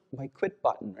put my quit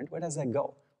button, right? Where does that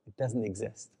go? It doesn't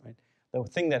exist, right? The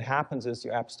thing that happens is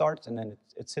your app starts, and then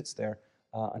it sits there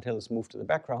until it's moved to the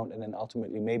background, and then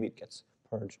ultimately maybe it gets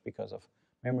purged because of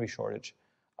memory shortage.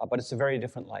 But it's a very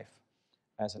different life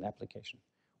as an application.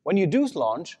 When you do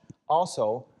launch,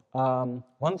 also,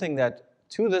 one thing that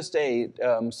to this day,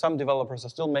 some developers are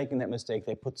still making that mistake.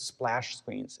 They put splash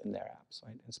screens in their apps,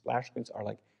 right? And splash screens are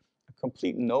like a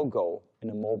complete no-go in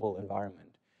a mobile environment.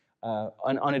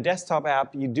 On a desktop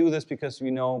app, you do this because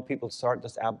people start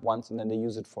this app once and then they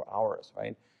use it for hours,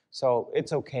 right? So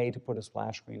it's okay to put a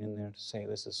splash screen in there to say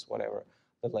this is whatever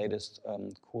the latest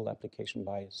cool application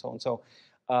by so-and-so.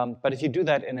 But if you do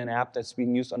that in an app that's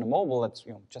being used on a mobile, that's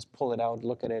just pull it out,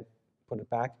 look at it, put it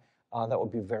back, that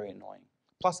would be very annoying.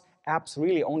 Plus, apps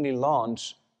really only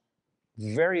launch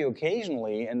very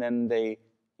occasionally, and then the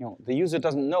user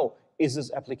doesn't know, is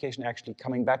this application actually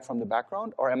coming back from the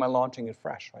background, or am I launching it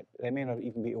fresh, right? They may not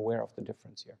even be aware of the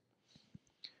difference here.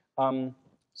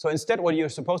 So instead, what you're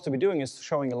supposed to be doing is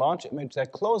showing a launch image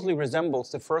that closely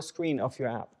resembles the first screen of your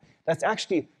app. That's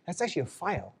actually a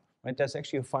file, right? That's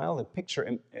actually a file, a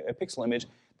pixel image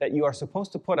that you are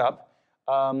supposed to put up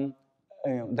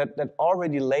that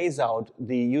already lays out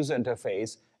the user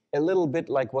interface a little bit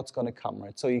like what's going to come,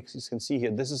 right? So you can see here,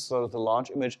 this is sort of the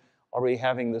launch image already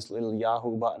having this little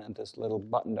Yahoo button and this little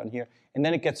button down here, and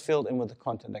then it gets filled in with the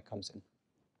content that comes in.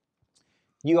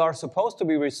 You are supposed to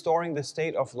be restoring the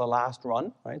state of the last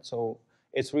run, right? So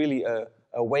it's really a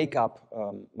wake up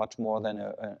much more than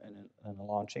a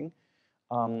launching.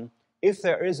 If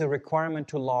there is a requirement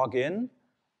to log in,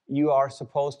 you are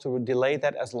supposed to delay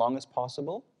that as long as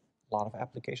possible. A lot of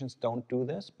applications don't do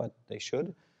this, but they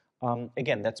should.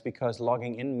 Again, that's because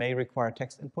logging in may require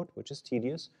text input, which is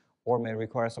tedious, or may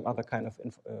require some other kind of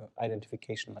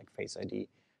identification like Face ID,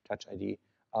 Touch ID,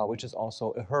 which is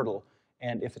also a hurdle.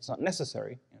 And if it's not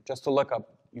necessary, just to look up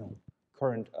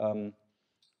current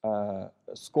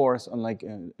scores on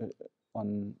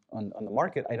the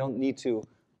market, I don't need to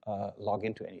log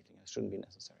into anything. It shouldn't be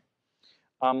necessary.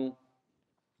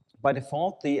 By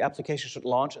default, the application should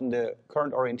launch in the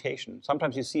current orientation.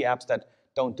 Sometimes you see apps that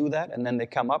don't do that, and then they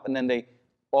come up, and then they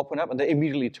open up, and they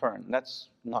immediately turn. That's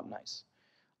not nice.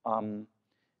 And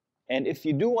if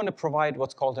you do want to provide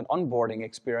what's called an onboarding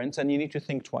experience, then you need to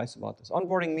think twice about this.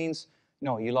 Onboarding means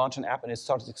you launch an app, and it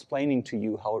starts explaining to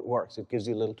you how it works. It gives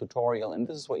you a little tutorial, and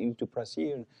this is what you need to press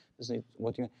here, and this is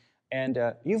what you. And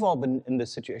you've all been in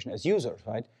this situation as users,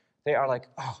 right? They are like,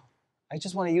 oh, I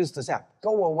just want to use this app.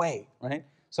 Go away, right?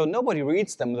 So nobody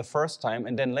reads them the first time,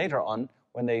 and then later on,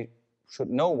 when they should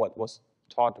know what was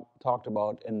talked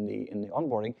about in the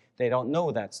onboarding, they don't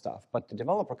know that stuff. But the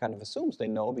developer kind of assumes they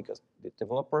know because the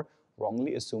developer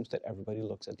wrongly assumes that everybody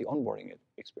looks at the onboarding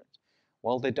experience.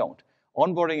 Well, they don't.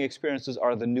 Onboarding experiences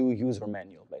are the new user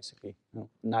manual, basically.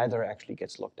 Neither actually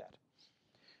gets looked at.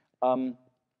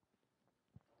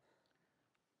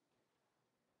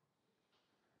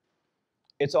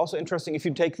 It's also interesting if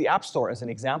you take the App Store as an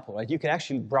example, right? You can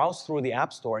actually browse through the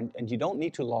App Store, and you don't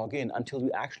need to log in until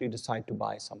you actually decide to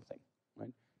buy something,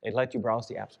 right? They let you browse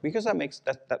the apps because that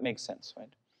makes sense,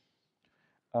 right?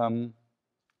 All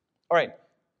right,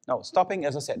 now stopping,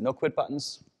 as I said, no quit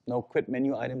buttons, no quit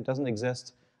menu item, doesn't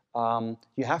exist.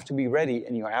 You have to be ready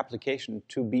in your application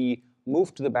to be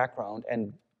moved to the background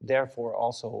and therefore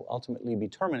also ultimately be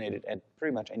terminated at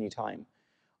pretty much any time.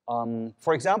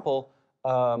 For example,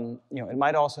 it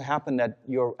might also happen that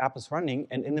your app is running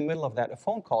and in the middle of that a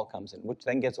phone call comes in, which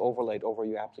then gets overlaid over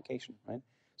your application, right?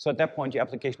 So at that point, your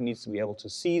application needs to be able to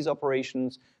cease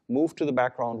operations, move to the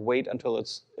background, wait until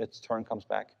its turn comes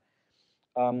back.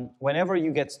 Whenever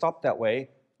you get stopped that way,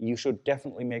 you should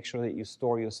definitely make sure that you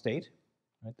store your state,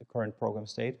 right, the current program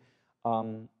state,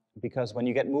 because when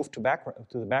you get moved to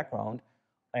the background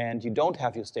and you don't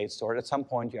have your state stored, at some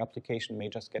point your application may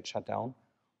just get shut down.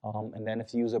 And then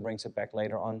if the user brings it back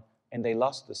later on and they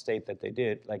lost the state that they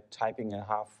did, like typing a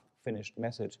half-finished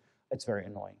message, it's very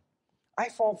annoying. I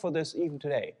fall for this even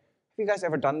today. Have you guys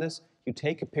ever done this? You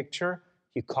take a picture,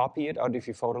 you copy it out of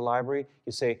your photo library,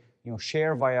 you say,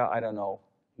 share via, I don't know,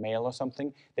 mail or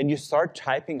something. Then you start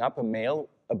typing up a mail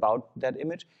about that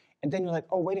image, and then you're like,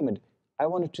 oh, wait a minute. I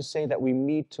wanted to say that we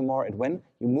meet tomorrow at when?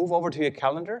 You move over to your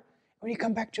calendar, and when you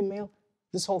come back to mail,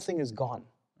 this whole thing is gone.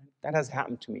 That has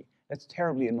happened to me. That's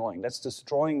terribly annoying. That's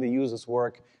destroying the user's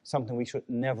work, something we should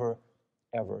never,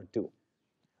 ever do.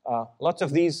 Lots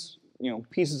of these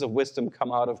pieces of wisdom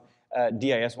come out of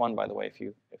DIS 1, by the way, if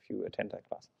you attend that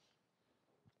class.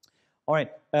 All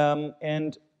right,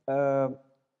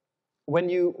 when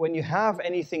you have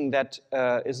anything that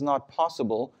is not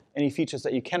possible, any features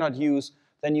that you cannot use,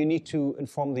 then you need to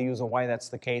inform the user why that's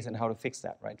the case and how to fix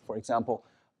that, right? For example,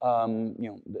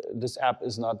 this app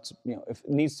is not, if it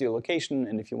needs your location,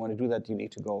 and if you want to do that, you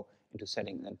need to go into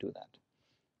settings and do that.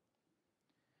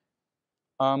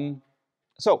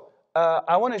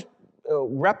 I want to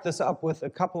wrap this up with a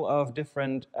couple of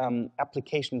different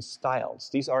application styles.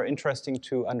 These are interesting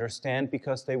to understand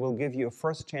because they will give you a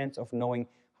first chance of knowing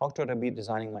how should I be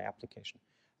designing my application.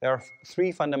 There are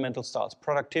 3 fundamental styles.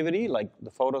 Productivity, like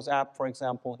the Photos app, for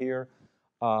example, here.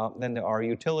 Then there are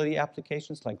utility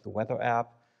applications, like the Weather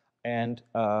app, and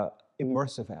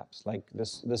immersive apps, like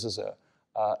this is a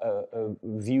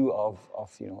view of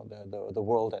the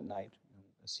world at night,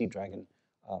 a Sea Dragon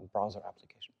browser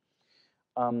application.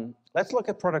 Let's look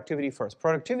at productivity first.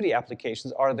 Productivity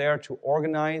applications are there to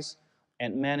organize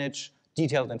and manage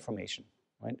detailed information,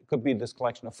 right? It could be this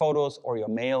collection of photos or your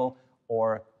mail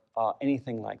or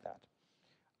anything like that.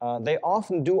 They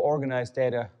often do organize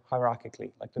data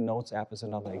hierarchically, like the Notes app is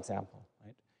another example,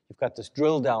 right? You've got this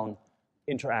drill down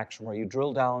interaction where you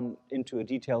drill down into a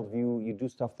detailed view, you do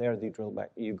stuff there,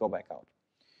 you go back out.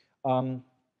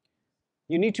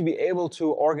 You need to be able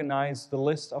to organize the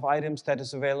list of items that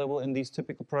is available in these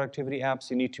typical productivity apps.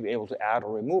 You need to be able to add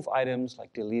or remove items,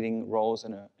 like deleting rows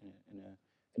in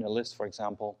a list, for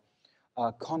example.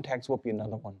 Contacts would be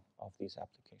another one of these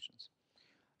applications.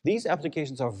 These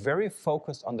applications are very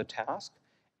focused on the task,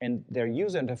 and their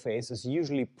user interface is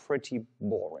usually pretty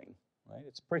boring, right?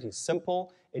 It's pretty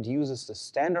simple. It uses the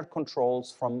standard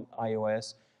controls from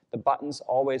iOS. The buttons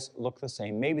always look the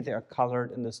same. Maybe they're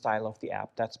colored in the style of the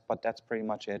app, but that's pretty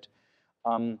much it.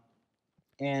 And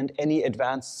any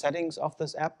advanced settings of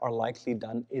this app are likely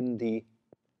done in the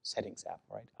Settings app,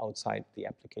 right, outside the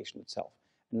application itself.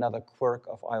 Another quirk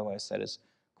of iOS that is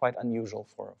quite unusual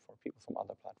for people from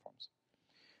other platforms.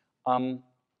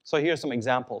 So here's some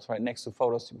examples, right? Next to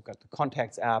Photos, you've got the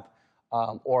Contacts app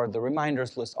or the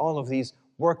Reminders list. All of these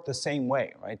work the same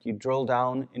way, right? You drill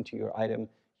down into your item,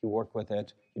 you work with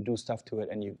it, you do stuff to it,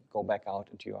 and you go back out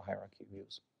into your hierarchy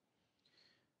views.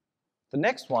 The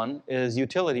next one is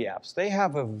utility apps. They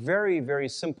have a very, very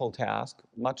simple task,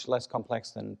 much less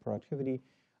complex than productivity.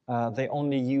 They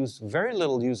only use very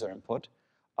little user input,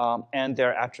 and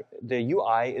their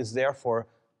UI is therefore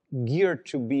geared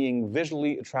to being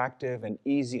visually attractive and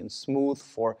easy and smooth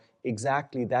for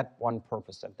exactly that one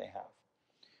purpose that they have.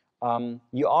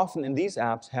 You often, in these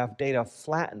apps, have data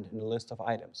flattened in the list of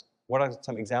items. What are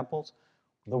some examples?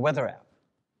 The Weather app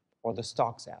or the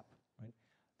Stocks app. Right?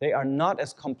 They are not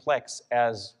as complex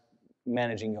as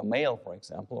managing your mail, for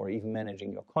example, or even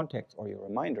managing your contacts or your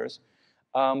reminders,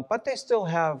 but they still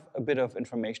have a bit of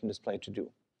information display to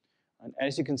do. And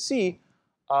as you can see,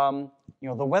 the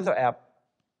Weather app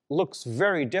looks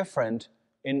very different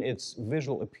in its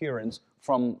visual appearance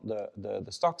from the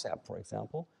Stocks app, for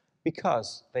example,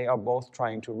 because they are both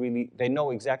trying to they know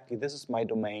exactly this is my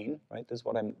domain, right? This is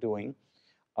what I'm doing.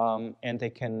 And they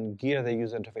can gear the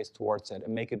user interface towards it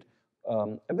and make it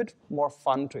a bit more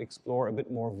fun to explore, a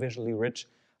bit more visually rich,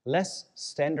 less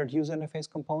standard user interface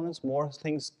components, more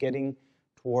things getting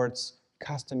towards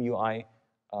custom UI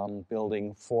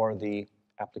building for the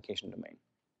application domain.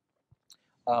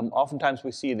 Oftentimes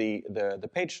we see the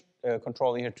page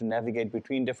controller here to navigate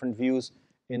between different views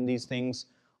in these things.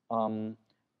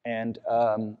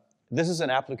 This is an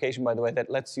application, by the way, that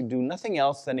lets you do nothing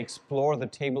else than explore the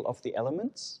table of the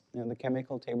elements, the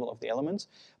chemical table of the elements,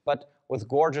 but with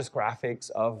gorgeous graphics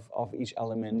of each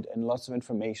element and lots of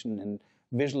information and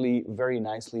visually very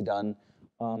nicely done.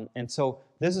 And so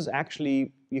this is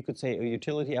actually, you could say, a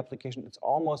utility application. It's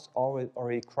almost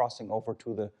already crossing over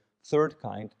to the third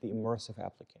kind, the immersive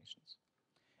applications.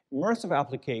 Immersive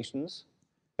applications,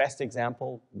 best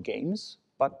example, games,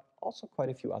 but also quite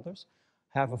a few others,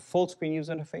 have a full screen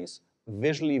user interface,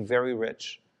 visually very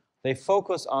rich. They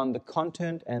focus on the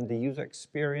content and the user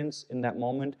experience in that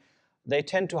moment. They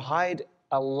tend to hide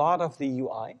a lot of the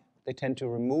UI. They tend to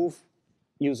remove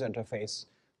user interface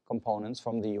components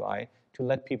from the UI to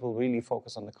let people really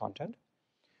focus on the content.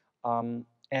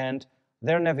 And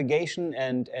their navigation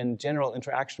and general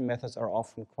interaction methods are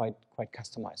often quite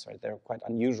customized, right? They're quite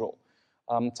unusual.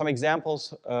 Some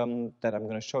examples that I'm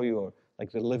going to show you are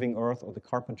like the Living Earth or the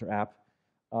Carpenter app.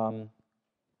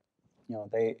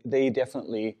 They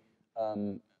definitely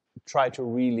try to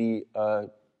really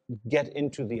get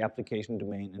into the application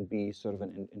domain and be sort of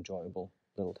an enjoyable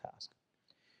little task.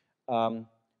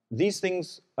 These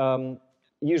things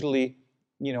usually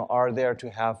are there to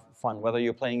have fun, whether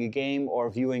you're playing a game or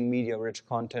viewing media-rich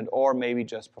content or maybe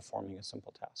just performing a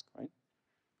simple task, right?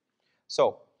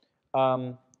 So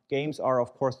games are,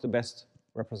 of course, the best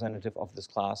representative of this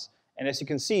class. And as you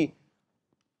can see,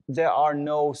 there are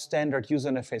no standard user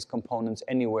interface components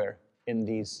anywhere in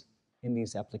these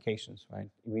applications, right?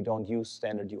 We don't use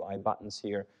standard UI buttons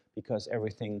here because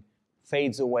everything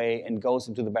fades away and goes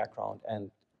into the background,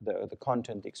 and the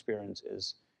content, the experience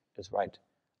is right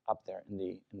up there in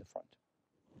the front.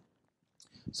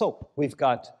 So we've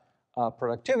got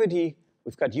productivity,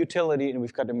 we've got utility, and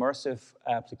we've got immersive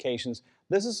applications.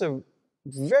 This is a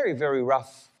very, very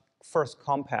rough first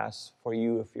compass for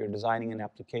you if you're designing an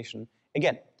application.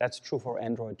 Again, that's true for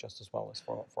Android just as well as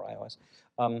for iOS.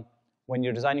 When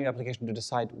you're designing your application, to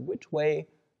decide which way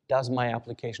does my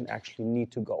application actually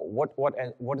need to go?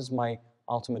 What is my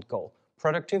ultimate goal?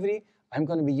 Productivity, I'm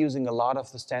going to be using a lot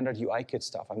of the standard UI kit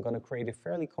stuff. I'm going to create a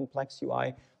fairly complex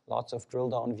UI, lots of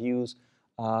drill-down views,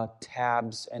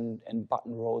 tabs and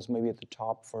button rows, maybe at the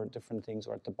top for different things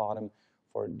or at the bottom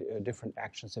for different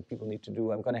actions that people need to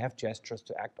do. I'm going to have gestures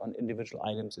to act on individual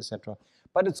items, etc.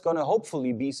 But it's going to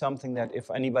hopefully be something that if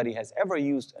anybody has ever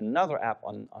used another app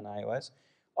on iOS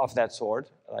of that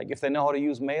sort, like if they know how to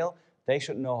use Mail, they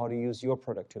should know how to use your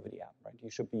productivity app, right? You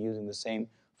should be using the same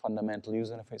fundamental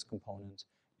user interface components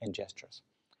and gestures.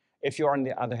 If you're, on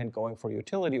the other hand, going for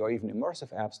utility or even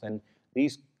immersive apps, then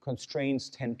these constraints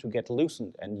tend to get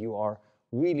loosened, and you are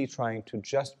really trying to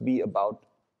just be about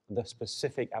the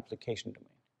specific application domain.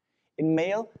 In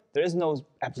Mail, there is no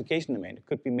application domain. It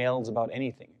could be mails about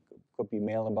anything. It could be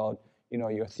mail about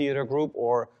your theater group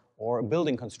or a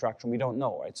building construction. We don't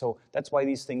know, right? So that's why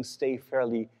these things stay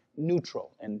fairly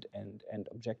neutral and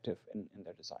objective in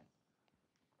their design.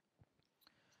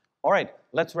 All right,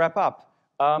 let's wrap up.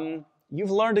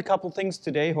 You've learned a couple things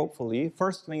today, hopefully.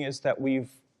 First thing is that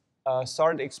we've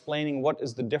started explaining what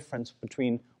is the difference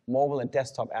between mobile and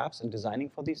desktop apps and designing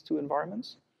for these two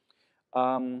environments.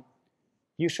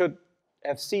 You should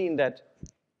have seen that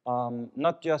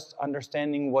not just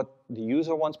understanding what the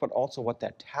user wants, but also what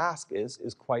that task is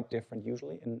quite different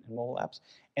usually in mobile apps.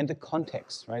 And the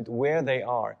context, right, where they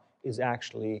are, is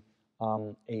actually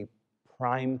a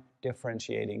prime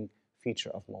differentiating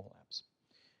feature of mobile apps.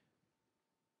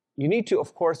 You need to,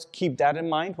 of course, keep that in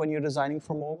mind when you're designing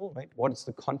for mobile, right? What is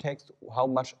the context? How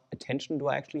much attention do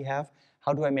I actually have?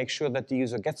 How do I make sure that the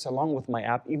user gets along with my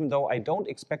app, even though I don't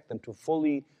expect them to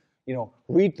fully,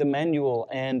 read the manual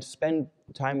and spend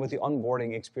time with the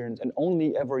onboarding experience and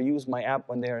only ever use my app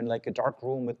when they're in like a dark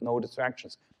room with no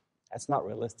distractions? That's not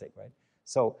realistic, right?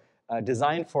 So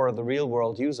design for the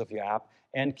real-world use of your app,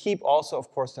 and keep also, of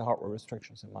course, the hardware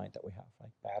restrictions in mind that we have,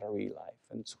 like battery life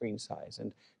and screen size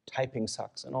and typing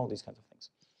sucks and all these kinds of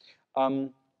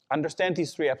things. Understand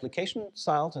these three application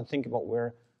styles and think about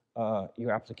where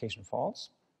your application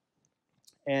falls.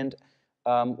 And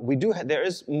there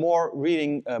is more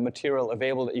reading material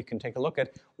available that you can take a look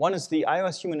at. One is the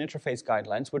iOS Human Interface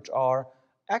Guidelines, which are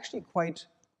actually quite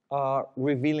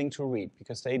revealing to read,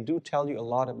 because they do tell you a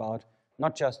lot about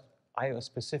not just iOS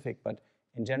specific, but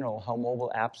in general, how mobile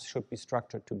apps should be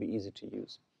structured to be easy to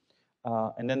use.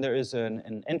 And then there is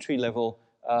an entry-level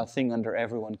thing under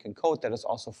Everyone Can Code that is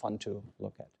also fun to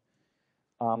look at.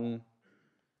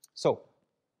 So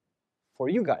for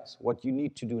you guys, what you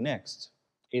need to do next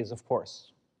is, of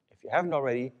course, if you haven't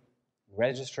already,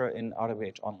 register in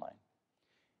RWH Online.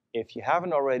 If you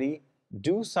haven't already,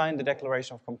 do sign the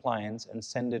Declaration of Compliance and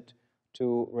send it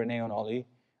to Renee and Ollie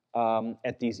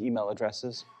at these email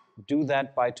addresses. Do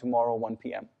that by tomorrow, 1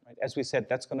 p.m. Right? As we said,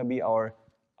 that's going to be our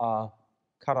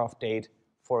cutoff date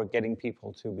for getting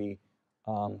people to be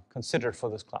considered for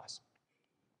this class.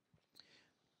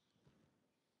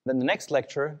 Then the next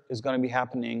lecture is going to be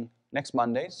happening next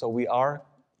Monday. So we are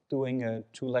doing a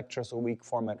 2 lectures a week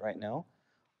format right now.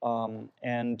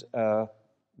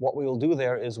 What we will do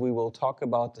there is we will talk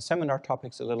about the seminar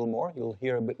topics a little more. You'll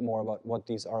hear a bit more about what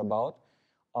these are about.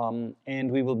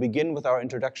 And we will begin with our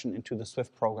introduction into the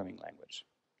Swift programming language.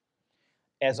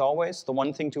 As always, the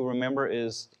one thing to remember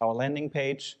is our landing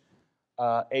page,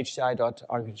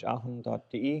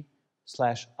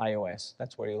 hci.rwhaachen.de/iOS.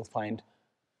 That's where you'll find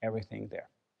everything there.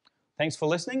 Thanks for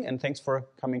listening, and thanks for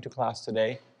coming to class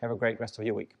today. Have a great rest of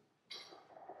your week.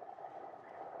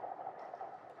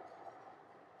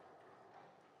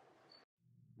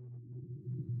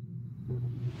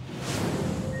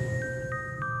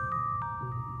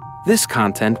 This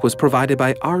content was provided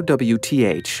by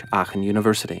RWTH Aachen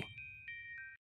University.